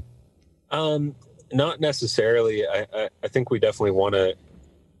stuff? Not necessarily. I think we definitely want to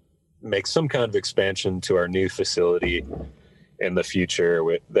make some kind of expansion to our new facility in the future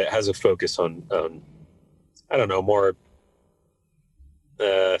that has a focus on, I don't know, more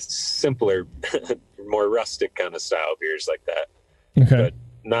simpler, more rustic kind of style beers like that. Okay.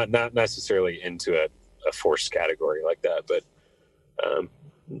 But not necessarily into a forced category like that. But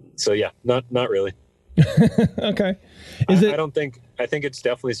so yeah, not really. Okay. I think it's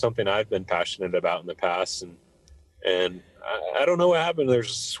definitely something I've been passionate about in the past, and I don't know what happened. There's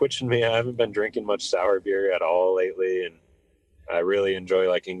a switch in me. I haven't been drinking much sour beer at all lately, and I really enjoy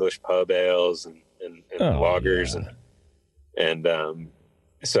like English pub ales and lagers, and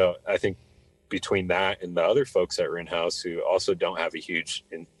so I think between that and the other folks at Wren House who also don't have a huge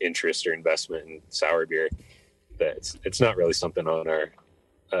interest or investment in sour beer, that it's not really something on our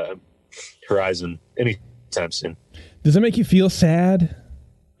horizon anytime soon. Does it make you feel sad?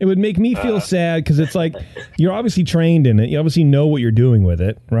 It would make me feel sad because it's like you're obviously trained in it. You obviously know what you're doing with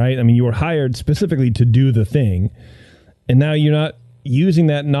it, right? I mean, you were hired specifically to do the thing, and now you're not using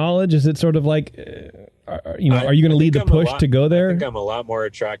that knowledge. Is it sort of like, are you going to lead the push to go there? I think I'm a lot more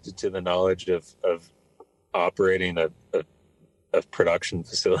attracted to the knowledge of operating a production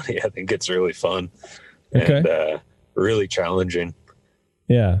facility. I think it's really fun and really challenging.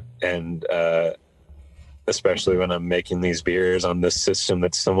 Yeah. And especially when I'm making these beers on this system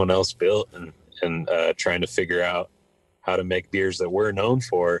that someone else built and trying to figure out how to make beers that we're known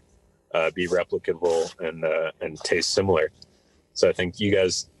for be replicable and taste similar. So I think you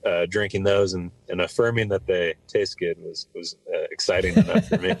guys drinking those and affirming that they taste good was exciting enough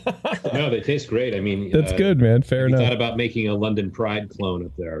for me. No, they taste great. I mean, that's good, man. Fair enough. Thought about making a London Pride clone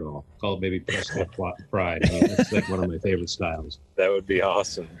up there at all? Call it maybe Prescott Pride. I mean, that's like one of my favorite styles. That would be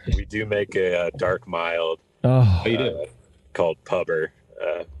awesome. We do make a dark mild. Oh, you do? Called Pubber.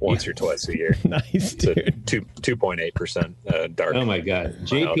 Once or twice a year. Nice, dude. 2.8% dark. Oh my God.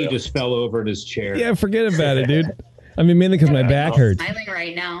 JP just fell over in his chair. Yeah, forget about it, dude. I mean, mainly because my back hurts. Smiling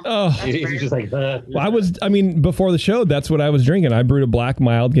right now. Oh, he's just like, before the show, that's what I was drinking. I brewed a black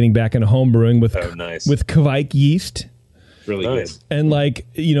mild, getting back into home brewing with Kvike yeast. Really nice. Good. And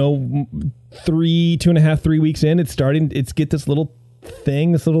 2.5, 3 weeks in, it's get this little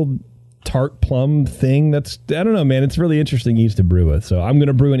thing, this little tart plum thing. I don't know, man. It's really interesting yeast to brew with. So I'm going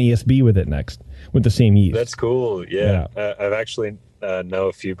to brew an ESB with it next, with the same yeast. That's cool. Yeah. I've actually know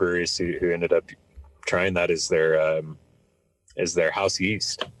a few breweries who ended up trying that as their house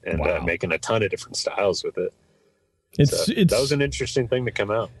yeast and making a ton of different styles with it. That was an interesting thing to come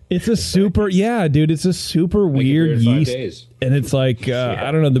out. It's a super, dude. It's a super weird yeast, and it's like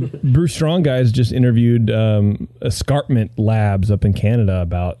I don't know. The Brew Strong guys just interviewed Escarpment Labs up in Canada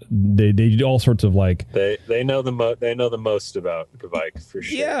about they do all sorts of they know the most about Kvike for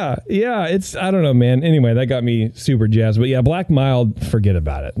sure. Yeah. It's I don't know, man. Anyway, that got me super jazzed. But yeah, black mild, forget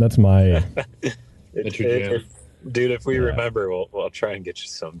about it. That's my. Dude, if we remember, we'll try and get you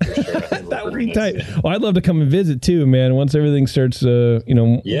some for sure. That would be tight. Well, I'd love to come and visit too, man. Once everything starts, yeah,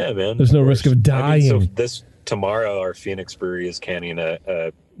 man. There's no risk of dying. I mean, so tomorrow, our Phoenix Brewery is canning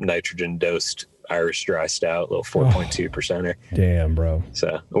a nitrogen dosed Irish dry stout, little 4.2%er. Damn, bro.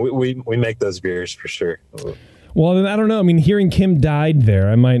 So we make those beers for sure. Well, then I don't know. I mean, hearing Kim died there,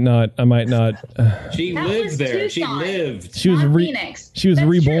 I might not. She lived there. She lived. She was Phoenix. She was That's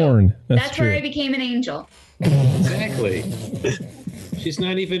reborn. True. That's where I became an angel. Exactly. She's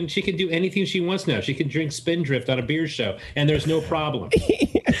not even. She can do anything she wants now. She can drink Spindrift on a beer show, and there's no problem.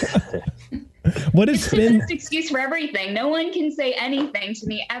 What is It's the best excuse for everything. No one can say anything to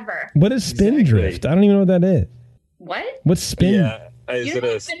me ever. What is Spindrift? I don't even know what that is. What? What's spin? Yeah, You know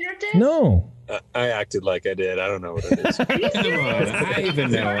what Spindrift is? No. I acted like I did. I don't know what it is. Come on, I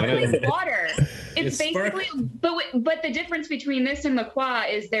even know. It's water. It's basically, but the difference between this and La Croix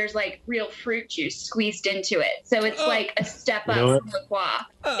is there's like real fruit juice squeezed into it. So it's like a step up from La Croix.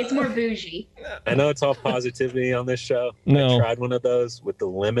 It's more bougie. I know it's all positivity on this show. No. I tried one of those with the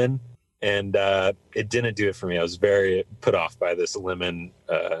lemon, and it didn't do it for me. I was very put off by this lemon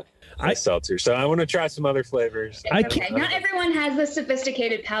seltzer. So I want to try some other flavors. Okay, not everyone has the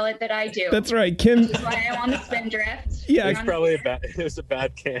sophisticated palate that I do. That's right, Kim. Which is why I'm on the Spindrift. Yeah, it's probably it was a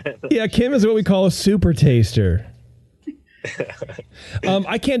bad can. Yeah, Kim is what we call a super taster.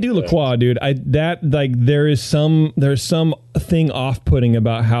 I can't do La Croix, dude. There's something off-putting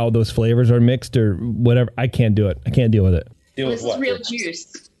about how those flavors are mixed or whatever. I can't do it. I can't deal with it. Deal This with is what? real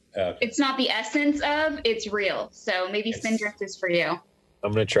juice. Okay. It's not the essence of, it's real. So maybe Spindrift is for you.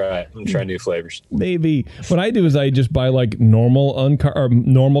 I'm going to try it. I'm going to try new flavors. Maybe. What I do is I just buy like normal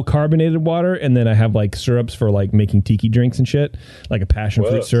carbonated water, and then I have like syrups for like making tiki drinks and shit, like a passion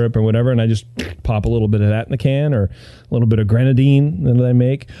fruit syrup or whatever, and I just pop a little bit of that in the can, or a little bit of grenadine that I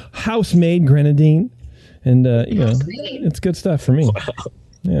make. House-made grenadine. And, it's good stuff for me. Wow.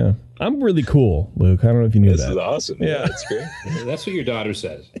 Yeah. I'm really cool, Luke. I don't know if you knew that. This is awesome. Yeah. That's great. That's what your daughter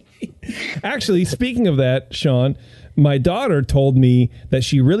says. Actually, speaking of that, Sean, my daughter told me that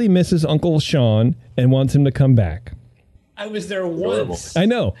she really misses Uncle Sean and wants him to come back. I was there once. I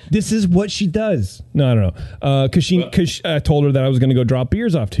know. This is what she does. No, I don't know. Because I told her that I was going to go drop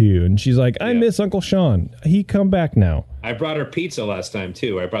beers off to you. And she's like, I miss Uncle Sean. He come back now. I brought her pizza last time,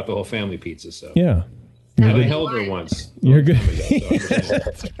 too. I brought the whole family pizza. So yeah. I held her once. You're good.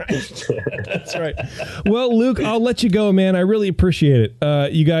 That's right. That's right. Well, Luke, I'll let you go, man. I really appreciate it.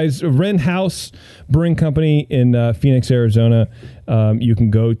 You guys, Wren House Brewing Company in Phoenix, Arizona. You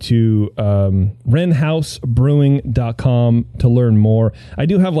can go to wrenhousebrewing.com to learn more. I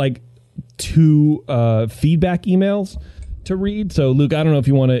do have like 2 feedback emails to read. So, Luke, I don't know if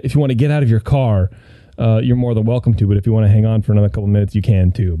you want to get out of your car. You're more than welcome to, but if you want to hang on for another couple minutes, you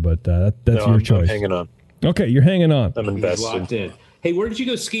can too. But that's your choice. I'm hanging on. Okay, you're hanging on. I'm invested. He's locked in. Hey, where did you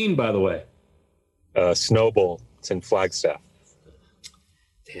go skiing, by the way? Snow Bowl. It's in Flagstaff.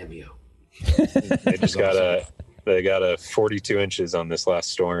 Damn you. They just got a 42 inches on this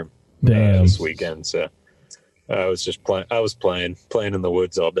last storm this weekend. So I was just playing. I was playing in the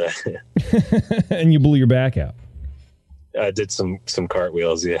woods all day. And you blew your back out. I did some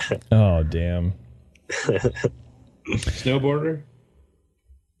cartwheels. Yeah. Oh, damn. Snowboarder?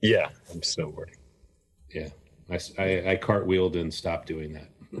 Yeah, I'm snowboarding. Yeah, I cartwheeled and stopped doing that.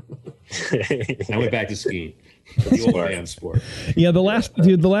 I went back to skiing. The old man sport. Yeah, the last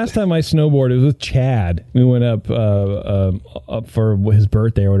time I snowboarded was with Chad. We went up for his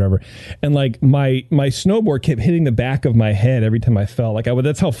birthday or whatever, and like my snowboard kept hitting the back of my head every time I fell. Like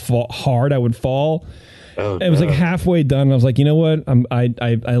that's how hard I would fall. Oh, it was like halfway done. And I was like, you know what?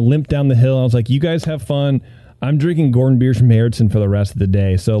 I limped down the hill. I was like, you guys have fun. I'm drinking Gordon beers from Harrison for the rest of the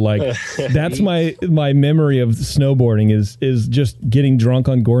day. So like, that's my memory of snowboarding is just getting drunk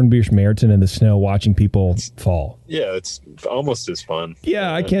on Gordon beers from Harrison in the snow, watching people fall. Yeah, it's almost as fun.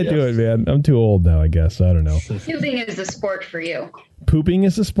 Yeah, I can't do it, man. I'm too old now, I guess. I don't know. Tubing is a sport for you. Pooping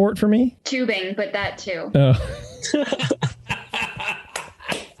is a sport for me? Tubing, but that too.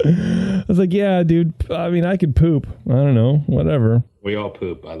 I was like, yeah, dude. I mean, I could poop. I don't know. Whatever. We all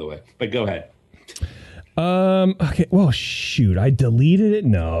poop, by the way. But go ahead. Okay. Well, shoot. I deleted it.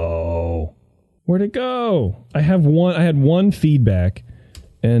 No. Where'd it go? I had one feedback,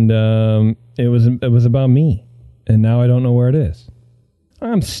 and it was about me, and now I don't know where it is.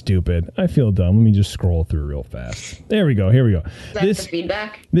 I'm stupid. I feel dumb. Let me just scroll through real fast. There we go. Here we go. That's the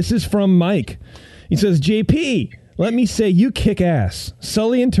feedback. This is from Mike. He says, JP, let me say you kick ass.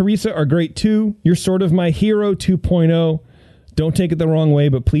 Sully and Teresa are great too. You're sort of my hero 2.0. Don't take it the wrong way,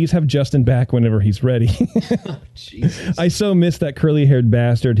 but please have Justin back whenever he's ready. Jesus. I so miss that curly-haired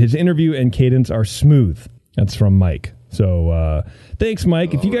bastard. His interview and cadence are smooth. That's from Mike. So thanks,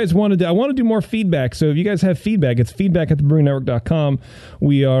 Mike. If you guys want to I want to do more feedback. So if you guys have feedback, it's feedback@thebrewingnetwork.com.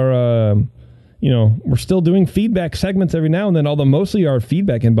 We are, we're still doing feedback segments every now and then, although mostly our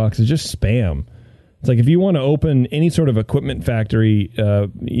feedback inbox is just spam. It's like if you want to open any sort of equipment factory,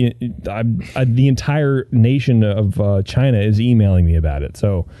 the entire nation of China is emailing me about it.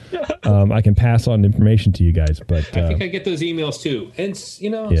 So I can pass on information to you guys. But I think I get those emails too. And,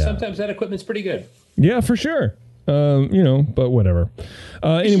 sometimes that equipment's pretty good. Yeah, for sure. But whatever.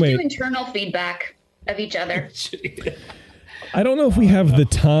 Anyway. We should do internal feedback of each other. I don't know if we have the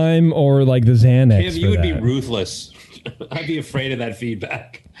time or like the Xanax. Kim, you would be ruthless. I'd be afraid of that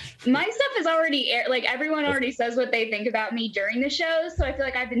feedback. My stuff is already everyone already says what they think about me during the show, so I feel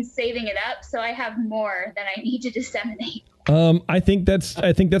like I've been saving it up, so I have more than I need to disseminate. I think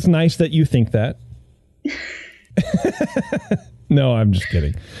that's nice that you think that. No, I'm just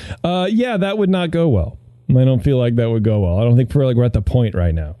kidding. Yeah, that would not go well. I don't feel like that would go well. I don't think we're at the point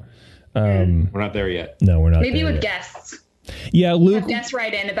right now. We're not there yet. No, we're not. Maybe there with yet. guests. Yeah, Luke. Have guests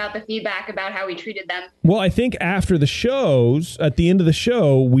write in about the feedback about how we treated them. Well, I think after the shows, at the end of the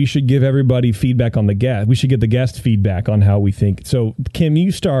show, we should give everybody feedback on the guest. We should get the guest feedback on how we think. So, Kim,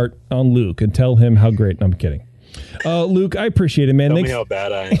 you start on Luke and tell him how great. No, I'm kidding. Luke, I appreciate it, man. Tell Thanks. me how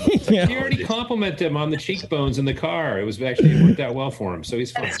bad I am. Yeah. He already complimented him on the cheekbones in the car. It worked out well for him, so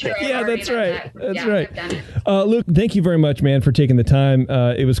he's fine. That's true. Yeah, that's right. That's yeah, right. I've done it. Luke, thank you very much, man, for taking the time.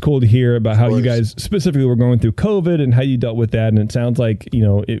 It was cool to hear about how you guys specifically were going through COVID and how you dealt with that. And it sounds like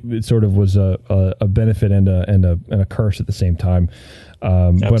it sort of was a benefit and a curse at the same time.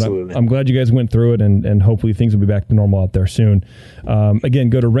 But I'm glad you guys went through it, and hopefully things will be back to normal out there soon. Again,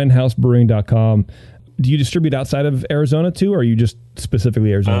 go to wrenhousebrewing.com. Do you distribute outside of Arizona too, or are you just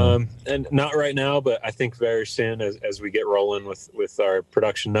specifically Arizona? And not right now, but I think very soon as we get rolling with our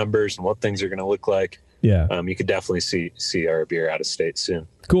production numbers and what things are going to look like. Yeah. You could definitely see our beer out of state soon.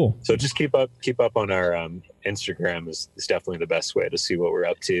 Cool. So just keep up on our Instagram is definitely the best way to see what we're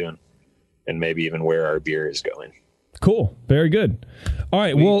up to and maybe even where our beer is going. Cool. Very good. All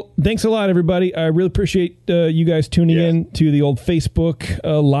right. Well, thanks a lot, everybody. I really appreciate you guys tuning in to the old Facebook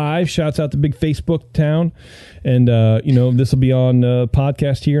Live. Shouts out to Big Facebook Town. And, this will be on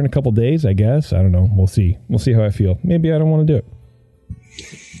podcast here in a couple days, I guess. I don't know. We'll see. We'll see how I feel. Maybe I don't want to do it.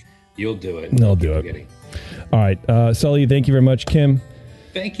 You'll do it. I'll do it. All right. Sully, thank you very much. Kim.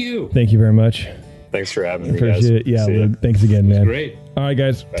 Thank you. Thank you very much. Thanks for having me, guys. Appreciate it. Yeah, Luke, thanks again, man. Great. All right,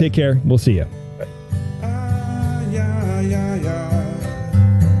 guys. Take care. We'll see you.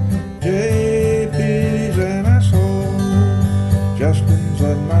 JP's an asshole. Justin's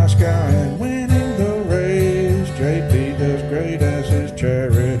a nice guy and winning the race. JP does great.